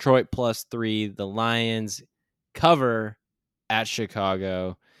 Detroit +3. The Lions cover at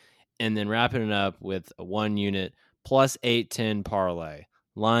Chicago. And then wrapping it up with a 1 unit +810 parlay.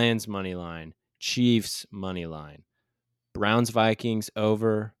 Lions money line, Chiefs money line, Browns Vikings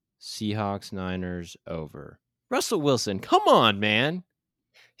over, Seahawks Niners over. Russell Wilson, come on, man.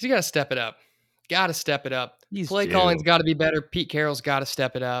 He's got to step it up. Got to step it up. He's Play due. calling's got to be better. Pete Carroll's got to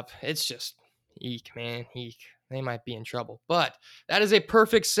step it up. It's just eek, man, eek. They might be in trouble. But that is a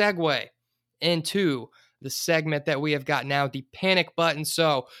perfect segue into the segment that we have got now, the panic button.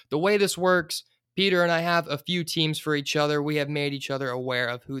 So the way this works, Peter and I have a few teams for each other. We have made each other aware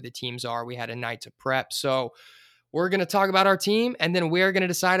of who the teams are. We had a night to prep. So we're going to talk about our team, and then we're going to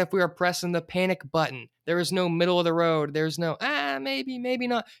decide if we are pressing the panic button. There is no middle of the road. There's no, maybe, maybe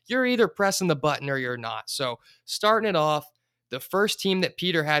not. You're either pressing the button or you're not. So starting it off, the first team that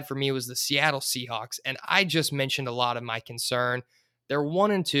Peter had for me was the Seattle Seahawks, and I just mentioned a lot of my concern. They're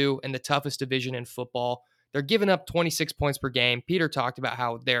 1-2 in the toughest division in football. They're giving up 26 points per game. Peter talked about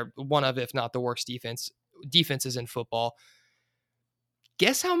how they're one of, if not the worst defenses in football.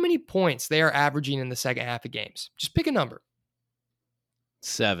 Guess how many points they are averaging in the second half of games? Just pick a number.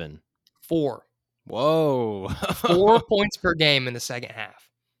 7. 4. Whoa. 4 points per game in the second half.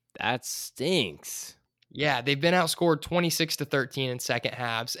 That stinks. Yeah, they've been outscored 26-13 in second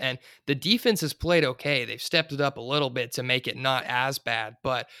halves, and the defense has played okay. They've stepped it up a little bit to make it not as bad,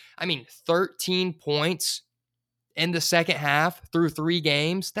 but 13 points in the second half through 3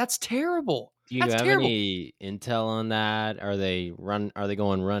 games, that's terrible. Do you have any intel on that? Are they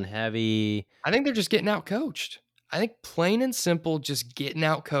going run heavy? I think they're just getting out coached. I think plain and simple, just getting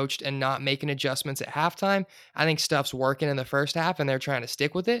out coached and not making adjustments at halftime. I think stuff's working in the first half and they're trying to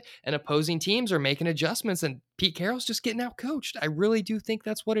stick with it. And opposing teams are making adjustments and Pete Carroll's just getting out coached. I really do think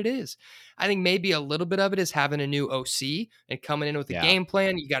that's what it is. I think maybe a little bit of it is having a new OC and coming in with a game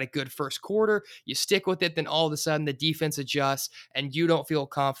plan. You got a good first quarter, you stick with it, then all of a sudden the defense adjusts and you don't feel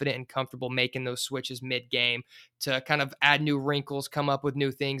confident and comfortable making those switches mid-game to kind of add new wrinkles, come up with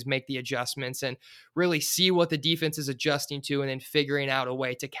new things, make the adjustments, and really see what the defense is adjusting to and then figuring out a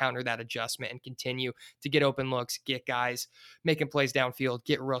way to counter that adjustment and continue to get open looks, get guys making plays downfield,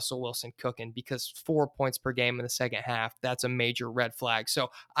 get Russell Wilson cooking, because 4 points per game in the second half, that's a major red flag.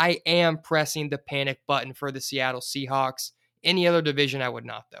 So I am pressing the panic button for the Seattle Seahawks. Any other division, I would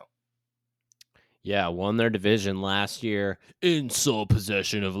not, though. Yeah, won their division last year in sole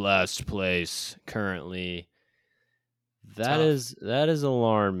possession of last place currently. That is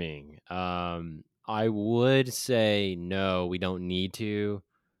alarming. I would say no, we don't need to,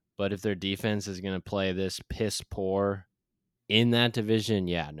 but if their defense is going to play this piss poor in that division,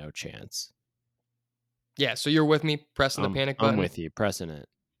 yeah, no chance. Yeah, so you're with me pressing the panic button? I'm with you, pressing it.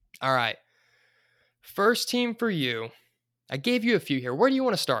 All right. First team for you. I gave you a few here. Where do you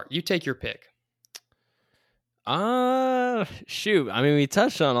want to start? You take your pick. Shoot. I mean, we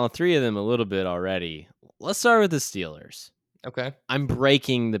touched on all 3 of them a little bit already. Let's start with the Steelers. Okay. I'm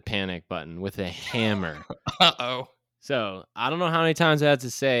breaking the panic button with a hammer. Uh-oh. So I don't know how many times I have to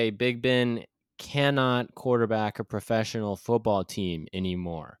say Big Ben cannot quarterback a professional football team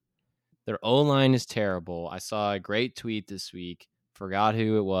anymore. Their O-line is terrible. I saw a great tweet this week. Forgot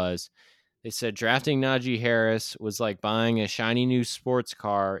who it was. They said drafting Najee Harris was like buying a shiny new sports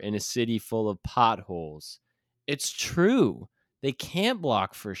car in a city full of potholes. It's true. They can't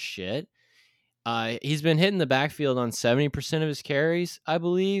block for shit. He's been hitting the backfield on 70% of his carries, I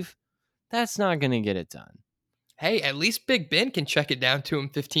believe. That's not going to get it done. Hey, at least Big Ben can check it down to him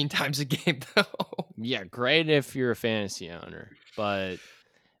 15 times a game, though. Yeah, great if you're a fantasy owner. But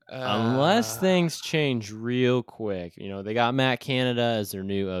unless things change real quick, they got Matt Canada as their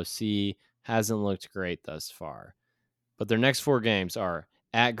new OC. Hasn't looked great thus far. But their next 4 games are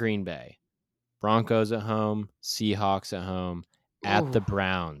at Green Bay, Broncos at home, Seahawks at home, at the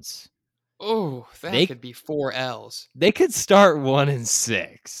Browns. Oh, that could be 4 L's. They could start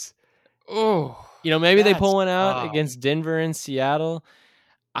 1-6. Oh, maybe they pull one out against Denver and Seattle.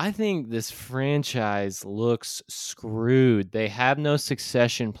 I think this franchise looks screwed. They have no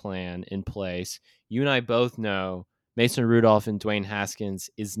succession plan in place. You and I both know Mason Rudolph and Dwayne Haskins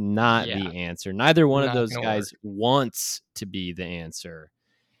is not the answer. Neither one of those guys wants to be the answer.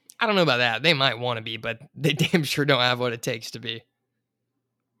 I don't know about that. They might want to be, but they damn sure don't have what it takes to be.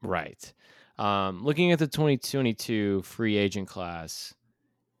 Right. Looking at the 2022 free agent class,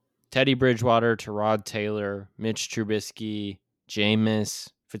 Teddy Bridgewater, Tyrod Taylor, Mitch Trubisky, Jameis,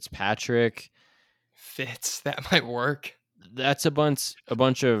 Fitzpatrick. That might work. That's a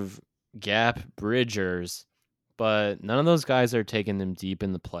bunch of gap bridgers, but none of those guys are taking them deep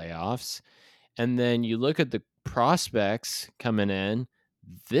in the playoffs. And then you look at the prospects coming in.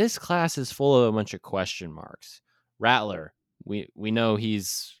 This class is full of a bunch of question marks. Rattler, we know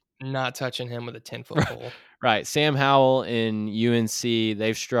he's not touching him with a 10-foot pole. Right. Sam Howell in UNC,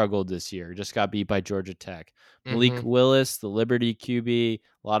 they've struggled this year. Just got beat by Georgia Tech. Malik Willis, the Liberty QB,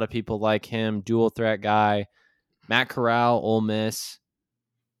 a lot of people like him, dual threat guy. Matt Corral, Ole Miss.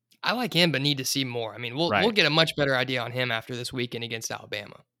 I like him, but need to see more. I mean, we'll get a much better idea on him after this weekend against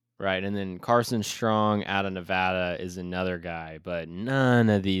Alabama. Right. And then Carson Strong out of Nevada is another guy, but none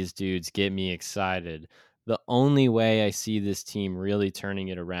of these dudes get me excited. The only way I see this team really turning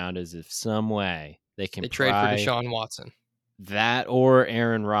it around is if some way they can trade for Deshaun Watson. That or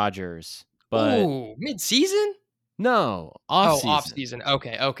Aaron Rodgers. But ooh, mid-season? No, off-season. Oh, off-season.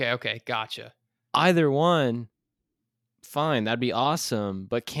 Okay. Gotcha. Either one, fine. That'd be awesome.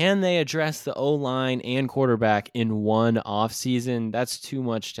 But can they address the O-line and quarterback in one off-season? That's too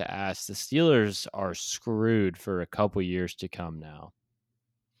much to ask. The Steelers are screwed for a couple years to come now.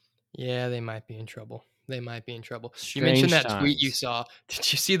 Yeah, they might be in trouble. You Strange mentioned that times. tweet you saw.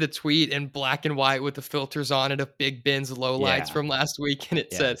 Did you see the tweet in black and white with the filters on it of Big Ben's lowlights from last week? And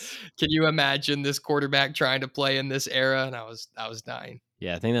it said, "Can you imagine this quarterback trying to play in this era?" And I was dying.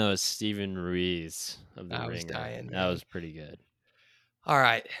 Yeah, I think that was Steven Ruiz of the Ringer. I was dying. That was pretty good. All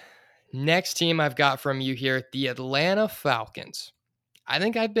right. Next team I've got from you here, the Atlanta Falcons. I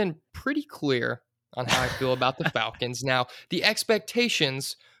think I've been pretty clear on how I feel about the Falcons. Now, the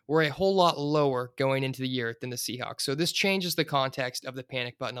expectations were a whole lot lower going into the year than the Seahawks. So this changes the context of the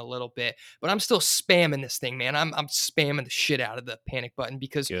panic button a little bit, but I'm still spamming this thing, man. I'm spamming the shit out of the panic button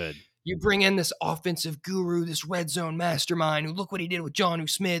because you bring in this offensive guru, this red zone mastermind who look what he did with Jonnu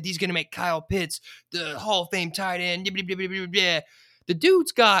Smith. He's going to make Kyle Pitts the Hall of Fame tight end. The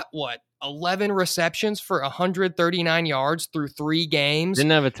dude's got 11 receptions for 139 yards through 3 games.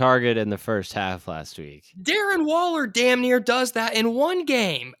 Didn't have a target in the first half last week. Darren Waller damn near does that in one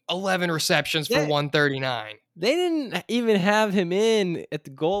game. 11 receptions for 139. They didn't even have him in at the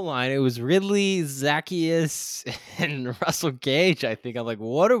goal line. It was Ridley, Zacchaeus, and Russell Gage, I think. I'm like,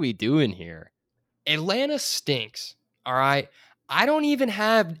 what are we doing here? Atlanta stinks, all right? I don't even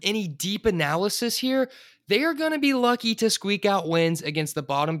have any deep analysis here. They are going to be lucky to squeak out wins against the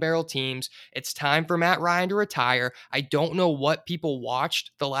bottom barrel teams. It's time for Matt Ryan to retire. I don't know what people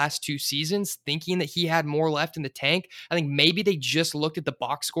watched the last 2 seasons thinking that he had more left in the tank. I think maybe they just looked at the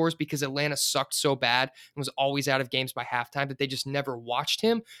box scores because Atlanta sucked so bad and was always out of games by halftime that they just never watched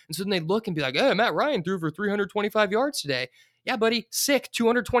him. And so then they look and be like, "Hey, Matt Ryan threw for 325 yards today." Yeah, buddy, sick.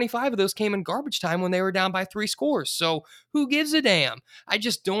 225 of those came in garbage time when they were down by 3 scores. So who gives a damn? I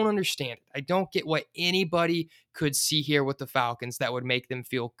just don't understand it. I don't get what anybody could see here with the Falcons that would make them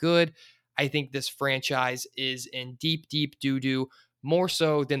feel good. I think this franchise is in deep, deep doo-doo, more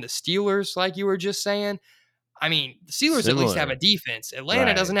so than the Steelers, like you were just saying. I mean, the Steelers at least have a defense.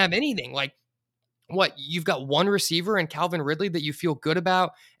 Atlanta doesn't have anything. You've got one receiver in Calvin Ridley that you feel good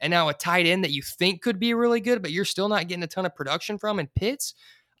about, and now a tight end that you think could be really good, but you're still not getting a ton of production from in Pitts.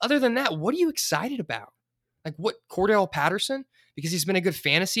 Other than that, what are you excited about? Cordell Patterson? Because he's been a good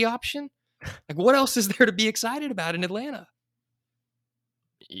fantasy option? What else is there to be excited about in Atlanta?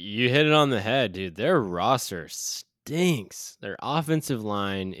 You hit it on the head, dude. Their roster stinks. Their offensive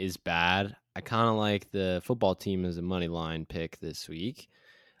line is bad. I kind of like the football team as a money line pick this week.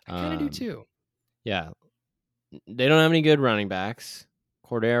 I kind of do too. Yeah. They don't have any good running backs.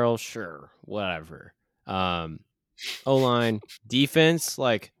 Cordero, sure, whatever. O-line, defense,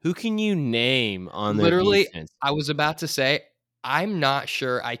 who can you name on the defense? I was about to say, I'm not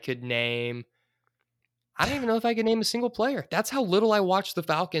sure I could name. I don't even know if I could name a single player. That's how little I watch the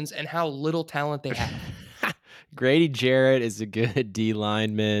Falcons and how little talent they have. Grady Jarrett is a good D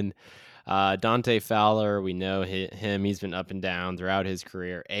lineman. Dante Fowler, we know him. He's been up and down throughout his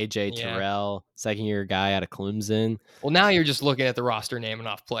career. AJ Terrell, second-year guy out of Clemson. Well, now you're just looking at the roster naming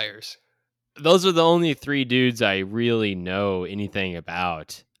off players. Those are the only 3 dudes I really know anything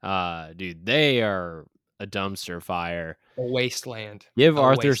about. Dude, they are a dumpster fire. A wasteland.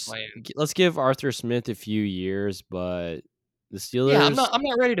 Let's give Arthur Smith a few years, but the Steelers... Yeah, I'm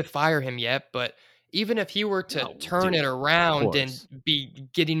not ready to fire him yet, but even if he were to turn it around and be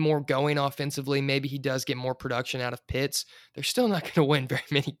getting more going offensively, maybe he does get more production out of Pitts. They're still not going to win very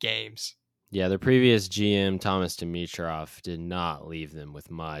many games. Yeah, the previous GM, Thomas Dimitrov, did not leave them with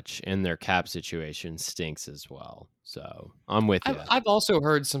much, and their cap situation stinks as well. So I'm with I've you. I've also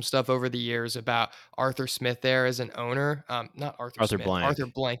heard some stuff over the years about Arthur Smith there as an owner. Not Arthur Arthur Smith, Arthur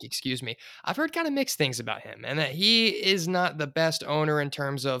Blank. Blank, excuse me. I've heard kind of mixed things about him, and that he is not the best owner in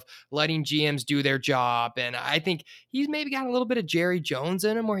terms of letting GMs do their job. And I think he's maybe got a little bit of Jerry Jones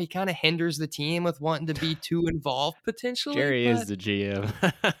in him, where he kind of hinders the team with wanting to be too involved potentially. Jerry is But the GM.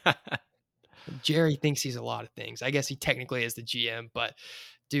 Jerry thinks he's a lot of things. I guess he technically is the GM, but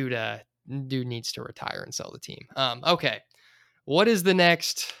dude, dude needs to retire and sell the team. Okay. What is the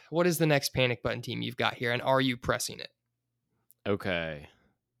next panic button team you've got here, and are you pressing it? Okay.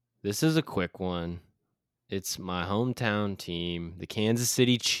 This is a quick one. It's my hometown team, the Kansas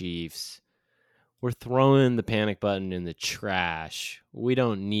City Chiefs. We're throwing the panic button in the trash. We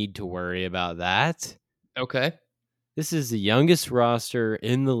don't need to worry about that. Okay. This is the youngest roster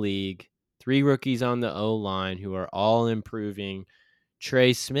in the league. 3 rookies on the O-line who are all improving.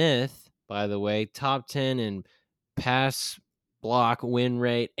 Trey Smith, by the way, top 10 in pass block win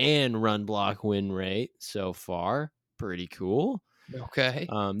rate and run block win rate so far. Pretty cool. Okay.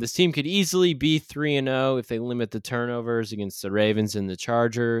 This team could easily be 3-0 if they limit the turnovers against the Ravens and the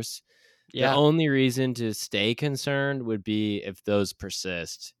Chargers. The Yeah. only reason to stay concerned would be if those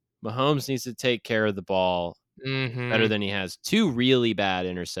persist. Mahomes needs to take care of the ball better Mm-hmm. than he has. 2 really bad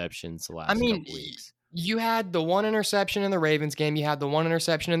interceptions the I last mean, couple weeks. you had the one interception in the Ravens game, you had the one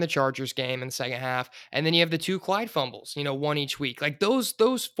interception in the Chargers game in the second half, and then you have the 2 Clyde fumbles, one each week. Like those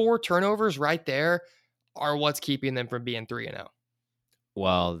 4 turnovers right there are what's keeping them from being 3-0.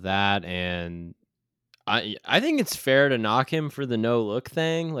 Well, that and I think it's fair to knock him for the no look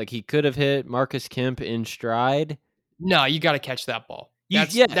thing. Like he could have hit Marcus Kemp in stride. No, you got to catch that ball.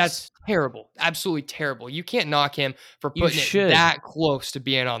 That's Yes, terrible. Absolutely terrible. You can't knock him for you putting it should. that close to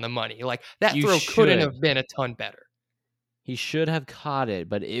being on the money. Like that You throw couldn't should. have been a ton better. He should have caught it,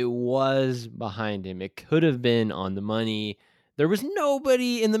 but it was behind him. It could have been on the money. There was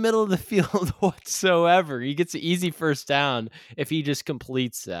nobody in the middle of the field whatsoever. He gets an easy first down if he just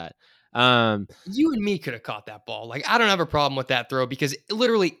completes that. You and me could have caught that ball. Like I don't have a problem with that throw because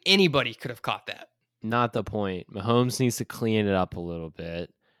literally anybody could have caught that. Not the point. Mahomes needs to clean it up a little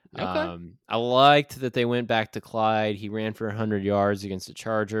bit. Okay. I liked that they went back to Clyde. He ran for 100 yards against the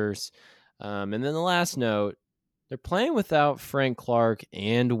Chargers. And then the last note, they're playing without Frank Clark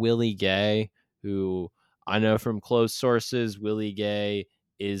and Willie Gay, who I know from close sources, Willie Gay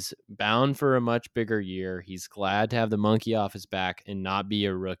is bound for a much bigger year. He's glad to have the monkey off his back and not be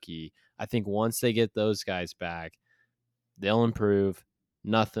a rookie. I think once they get those guys back, they'll improve.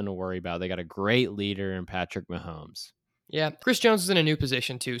 Nothing to worry about. They got a great leader in Patrick Mahomes. Yeah, Chris Jones is in a new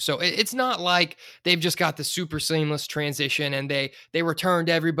position too, so it's not like they've just got the super seamless transition and they returned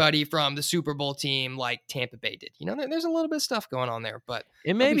everybody from the Super Bowl team like Tampa Bay did. There's a little bit of stuff going on there, but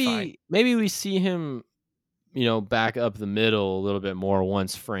And they'll be fine. maybe we see him, back up the middle a little bit more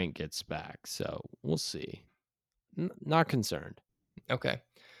once Frank gets back. So we'll see. Not concerned. Okay.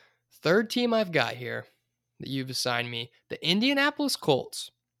 Third team I've got here that you've assigned me, the Indianapolis Colts,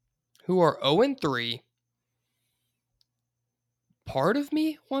 who are 0-3. Part of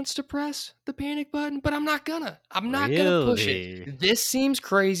me wants to press the panic button, but I'm not gonna. I'm not gonna push Really? it. This seems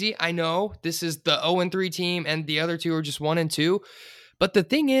crazy. I know this is the 0-3 team, and the other two are just 1-2. But the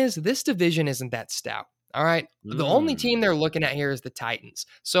thing is, this division isn't that stout. All right. The only team they're looking at here is the Titans.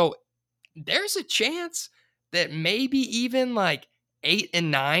 So there's a chance that maybe even like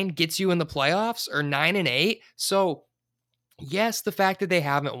 8-9 gets you in the playoffs or 9-8. So, yes, the fact that they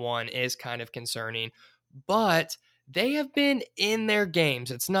haven't won is kind of concerning, but they have been in their games.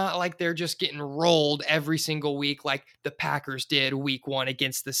 It's not like they're just getting rolled every single week like the Packers did week 1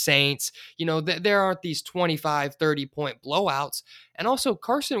 against the Saints. There aren't these 25, 30-point blowouts. And also,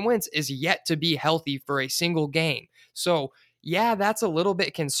 Carson Wentz is yet to be healthy for a single game. So, yeah, that's a little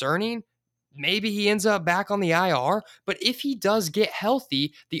bit concerning. Maybe he ends up back on the IR, but if he does get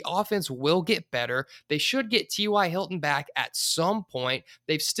healthy, the offense will get better. They should get T.Y. Hilton back at some point.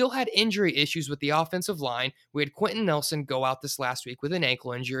 They've still had injury issues with the offensive line. We had Quentin Nelson go out this last week with an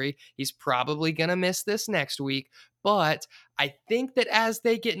ankle injury. He's probably going to miss this next week, but I think that as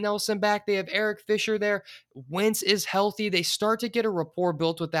they get Nelson back, they have Eric Fisher there. Wentz is healthy. They start to get a rapport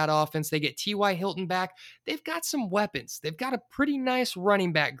built with that offense. They get T.Y. Hilton back. They've got some weapons. They've got a pretty nice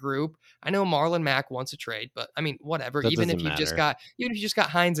running back group. I know Marlon Mack wants a trade, but I mean, whatever. That Even if doesn't you just matter. got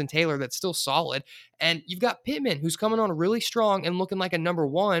Hines and Taylor, that's still solid. And you've got Pittman, who's coming on really strong and looking like a number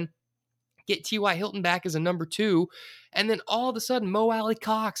one. get T.Y. Hilton back as a number 2, and then all of a sudden Mo Alley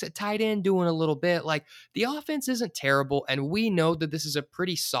Cox at tight end doing a little bit. Like, the offense isn't terrible, and we know that this is a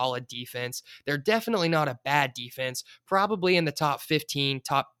pretty solid defense. They're definitely not a bad defense, probably in the top 15,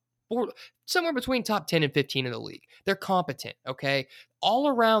 somewhere between top 10 and 15 in the league. They're competent, okay? All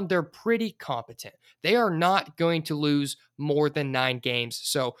around, they're pretty competent. They are not going to lose more than 9 games.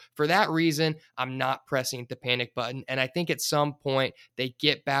 So for that reason, I'm not pressing the panic button. And I think at some point they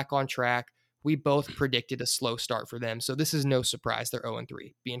get back on track. We both predicted a slow start for them. So this is no surprise. They're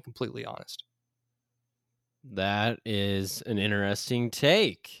 0-3, being completely honest. That is an interesting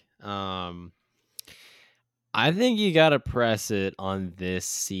take. I think you got to press it on this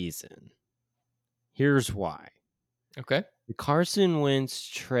season. Here's why. Okay. The Carson Wentz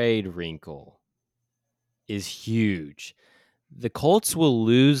trade wrinkle is huge. The Colts will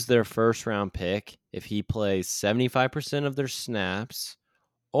lose their first round pick if he plays 75% of their snaps,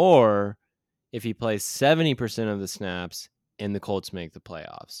 or if he plays 70% of the snaps and the Colts make the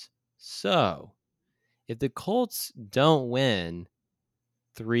playoffs. So, if the Colts don't win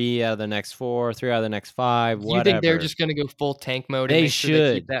 3 out of the next 4, 3 out of the next 5, whatever. You think they're just going to go full tank mode and make sure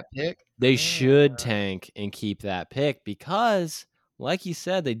they keep that pick? They should tank and keep that pick because, like you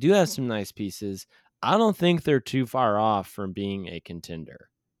said, they do have some nice pieces. I don't think they're too far off from being a contender.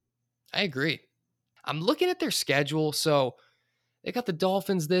 I agree. I'm looking at their schedule. So they got the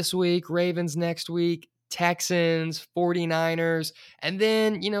Dolphins this week, Ravens next week, Texans, 49ers, and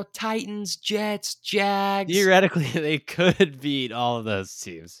then, Titans, Jets, Jags. Theoretically, they could beat all of those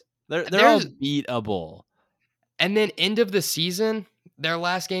teams. They're all beatable. And then end of the season, their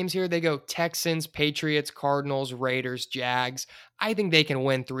last games here, they go Texans, Patriots, Cardinals, Raiders, Jags. I think they can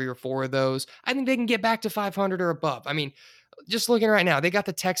win 3 or 4 of those. I think they can get back to 500 or above. I mean, just looking right now, they got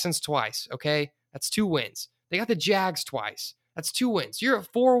the Texans twice, okay? That's 2 wins. They got the Jags twice. That's 2 wins. You're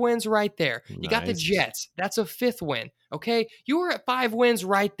at 4 wins right there. You got the Jets. That's a 5th win. Okay. You were at 5 wins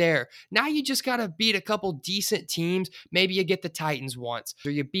right there. Now you just got to beat a couple decent teams. Maybe you get the Titans once,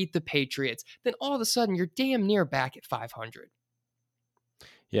 or you beat the Patriots. Then all of a sudden you're damn near back at 500.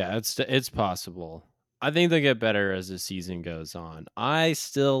 Yeah, it's possible. I think they get better as the season goes on. I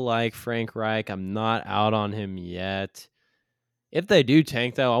still like Frank Reich. I'm not out on him yet. If they do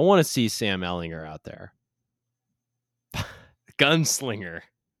tank, though, I want to see Sam Ehlinger out there. Gunslinger.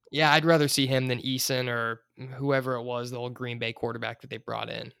 Yeah, I'd rather see him than Eason or whoever it was, the old Green Bay quarterback that they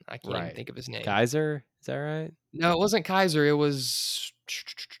brought in. I can't even think of his name. Kaiser? Is that right? No, it wasn't Kaiser. It was...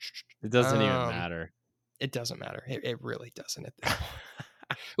 It doesn't even matter. It doesn't matter. It really doesn't at this point.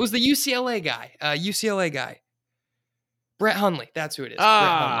 It was the UCLA guy. Brett Hundley. That's who it is.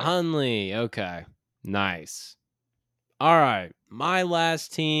 Ah, Hundley. Okay. Nice. All right. My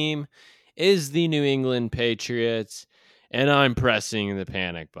last team is the New England Patriots, and I'm pressing the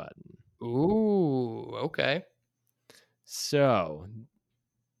panic button. Ooh, okay. So,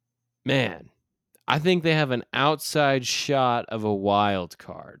 man, I think they have an outside shot of a wild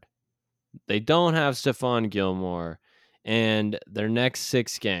card. They don't have Stephon Gilmore, and their next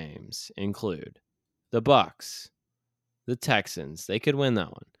 6 games include the Bucs, the Texans. They could win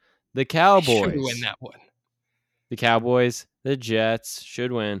that one. The Cowboys. They should win that one. The Cowboys, the Jets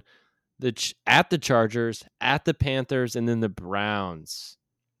should win. At the Chargers, at the Panthers, and then the Browns.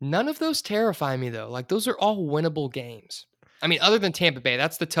 None of those terrify me, though. Like, those are all winnable games. I mean, other than Tampa Bay,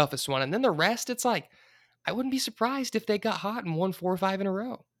 that's the toughest one. And then the rest, it's like, I wouldn't be surprised if they got hot and won 4 or 5 in a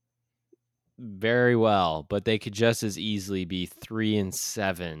row. Very well, but they could just as easily be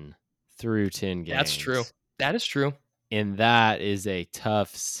 3-7 through 10 games. That's true. That is true. And that is a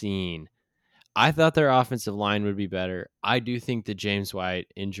tough scene. I thought their offensive line would be better. I do think the James White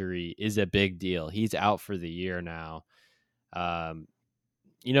injury is a big deal. He's out for the year now.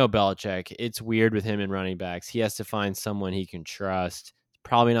 Belichick, it's weird with him and running backs. He has to find someone he can trust.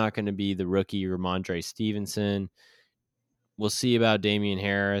 Probably not going to be the rookie Ramondre Stevenson. We'll see about Damian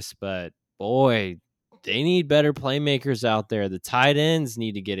Harris, but boy, they need better playmakers out there. The tight ends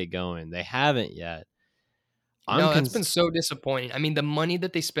need to get it going. They haven't yet. That's been so disappointing. I mean, the money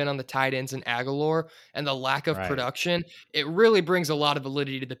that they spent on the tight ends and Aguilar and the lack of production, it really brings a lot of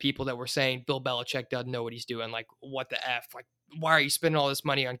validity to the people that were saying Bill Belichick doesn't know what he's doing. Like, what the F? Like, why are you spending all this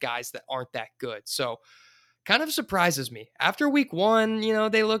money on guys that aren't that good? So, kind of surprises me. After week 1,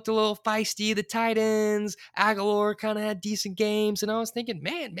 they looked a little feisty. The tight ends, Aguilar kind of had decent games. And I was thinking,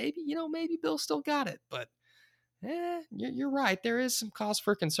 man, maybe Bill still got it. But, you're right. There is some cause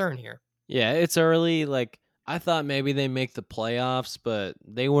for concern here. Yeah, it's early. Like, I thought maybe they make the playoffs, but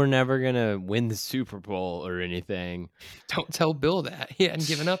they were never going to win the Super Bowl or anything. Don't tell Bill that. He hadn't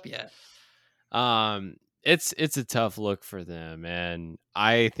given up yet. It's a tough look for them, and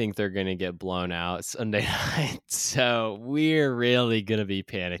I think they're going to get blown out Sunday night. So we're really going to be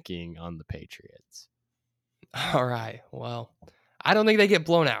panicking on the Patriots. All right. Well, I don't think they get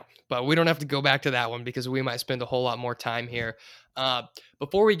blown out, but we don't have to go back to that one because we might spend a whole lot more time here.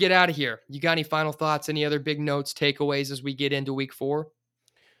 Before we get out of here, you got any final thoughts, any other big notes, takeaways as we get into week 4?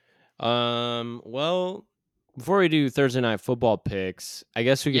 Well, before we do Thursday night football picks, I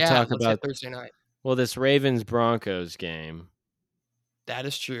guess we could talk let's about hit Thursday night. Well, this Ravens-Broncos game. That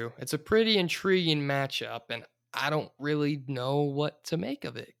is true. It's a pretty intriguing matchup, and I don't really know what to make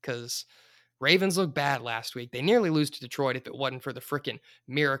of it because Ravens looked bad last week. They nearly lose to Detroit if it wasn't for the freaking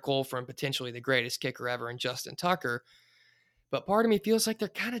miracle from potentially the greatest kicker ever in Justin Tucker. But part of me feels like they're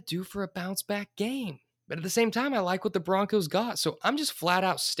kind of due for a bounce back game. But at the same time, I like what the Broncos got. So I'm just flat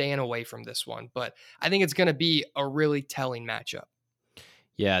out staying away from this one. But I think it's going to be a really telling matchup.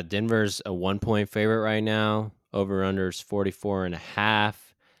 Yeah, Denver's a 1-point favorite right now. Over-under's 44.5.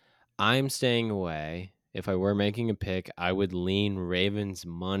 I'm staying away. If I were making a pick, I would lean Ravens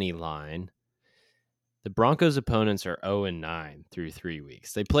money line. The Broncos' opponents are 0-9 through 3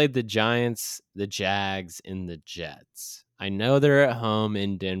 weeks. They played the Giants, the Jags, and the Jets. I know they're at home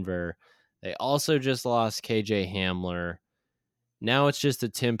in Denver. They also just lost KJ Hamler. Now it's just a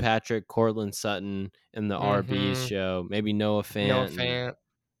Tim Patrick, Cortland Sutton, and the RBs show. Maybe Noah Fant.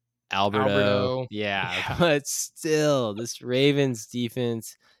 Alberto. Yeah, but still, this Ravens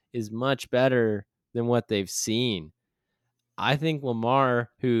defense is much better than what they've seen. I think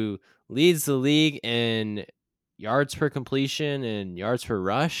Lamar, who leads the league in yards per completion and yards per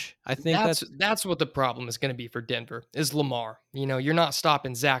rush, I think that's what the problem is going to be for Denver is Lamar. You know, you're not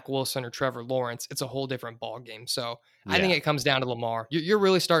stopping Zach Wilson or Trevor Lawrence. It's a whole different ball game. So I think it comes down to Lamar. You're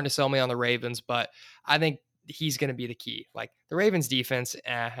really starting to sell me on the Ravens, but I think he's going to be the key. Like the Ravens defense,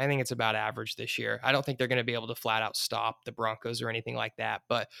 I think it's about average this year. I don't think they're going to be able to flat out stop the Broncos or anything like that.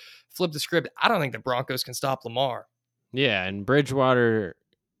 But flip the script, I don't think the Broncos can stop Lamar. Yeah, and Bridgewater,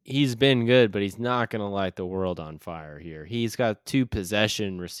 he's been good, but he's not going to light the world on fire here. He's got 2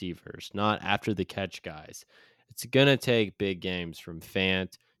 possession receivers, not after the catch guys. It's going to take big games from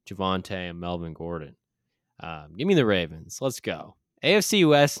Fant, Javonte, and Melvin Gordon. Give me the Ravens. Let's go. AFC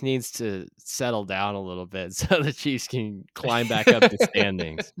West needs to settle down a little bit so the Chiefs can climb back up the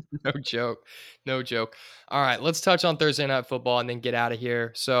standings. No joke. All right, let's touch on Thursday Night Football and then get out of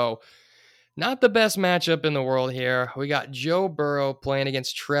here. So, not the best matchup in the world here. We got Joe Burrow playing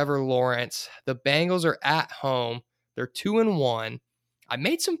against Trevor Lawrence. The Bengals are at home. They're 2-1. I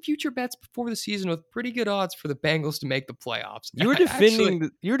made some future bets before the season with pretty good odds for the Bengals to make the playoffs. You were defending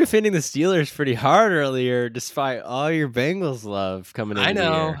the Steelers pretty hard earlier, despite all your Bengals love coming in.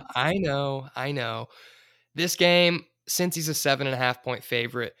 I know. This game, since he's a 7.5-point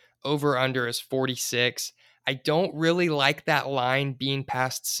favorite, over under is 46. I don't really like that line being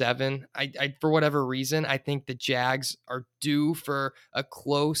past 7. I for whatever reason, I think the Jags are due for a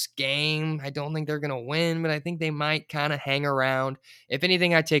close game. I don't think they're going to win, but I think they might kind of hang around. If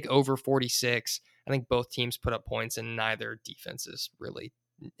anything, I take over 46. I think both teams put up points and neither defense is really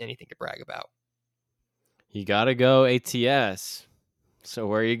anything to brag about. You got to go ATS. So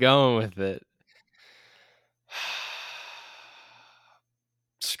where are you going with it?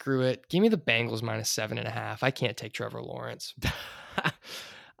 Screw it. Give me the Bengals minus 7.5. I can't take Trevor Lawrence.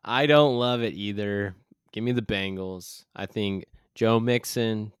 I don't love it either. Give me the Bengals. I think Joe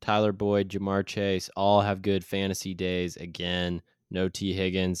Mixon, Tyler Boyd, Jamar Chase all have good fantasy days. Again, no T.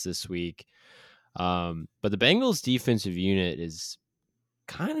 Higgins this week. But the Bengals defensive unit is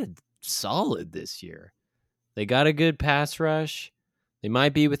kind of solid this year. They got a good pass rush. They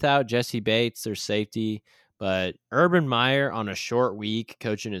might be without Jesse Bates, their safety. But Urban Meyer on a short week,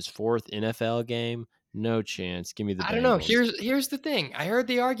 coaching his 4th NFL game, no chance. Give me the Bengals. I don't know. Here's the thing. I heard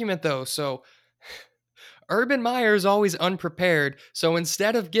the argument, though. So Urban Meyer is always unprepared. So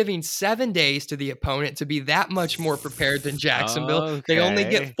instead of giving 7 days to the opponent to be that much more prepared than Jacksonville, they only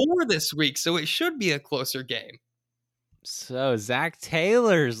get 4 this week. So it should be a closer game. So Zach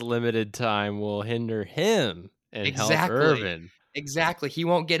Taylor's limited time will hinder him and help Urban. Exactly. He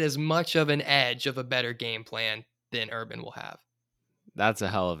won't get as much of an edge of a better game plan than Urban will have. That's a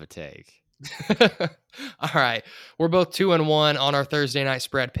hell of a take. All right. We're both 2-1 on our Thursday night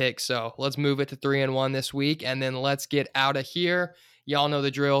spread pick. So let's move it to 3-1 this week. And then let's get out of here. Y'all know the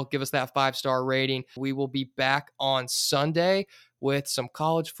drill. Give us that 5-star rating. We will be back on Sunday with some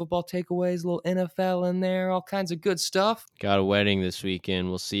college football takeaways, a little NFL in there, all kinds of good stuff. Got a wedding this weekend.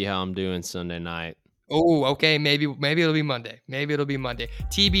 We'll see how I'm doing Sunday night. Oh, okay. Maybe it'll be Monday.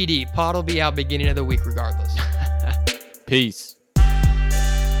 TBD. Pod will be out beginning of the week regardless. Peace.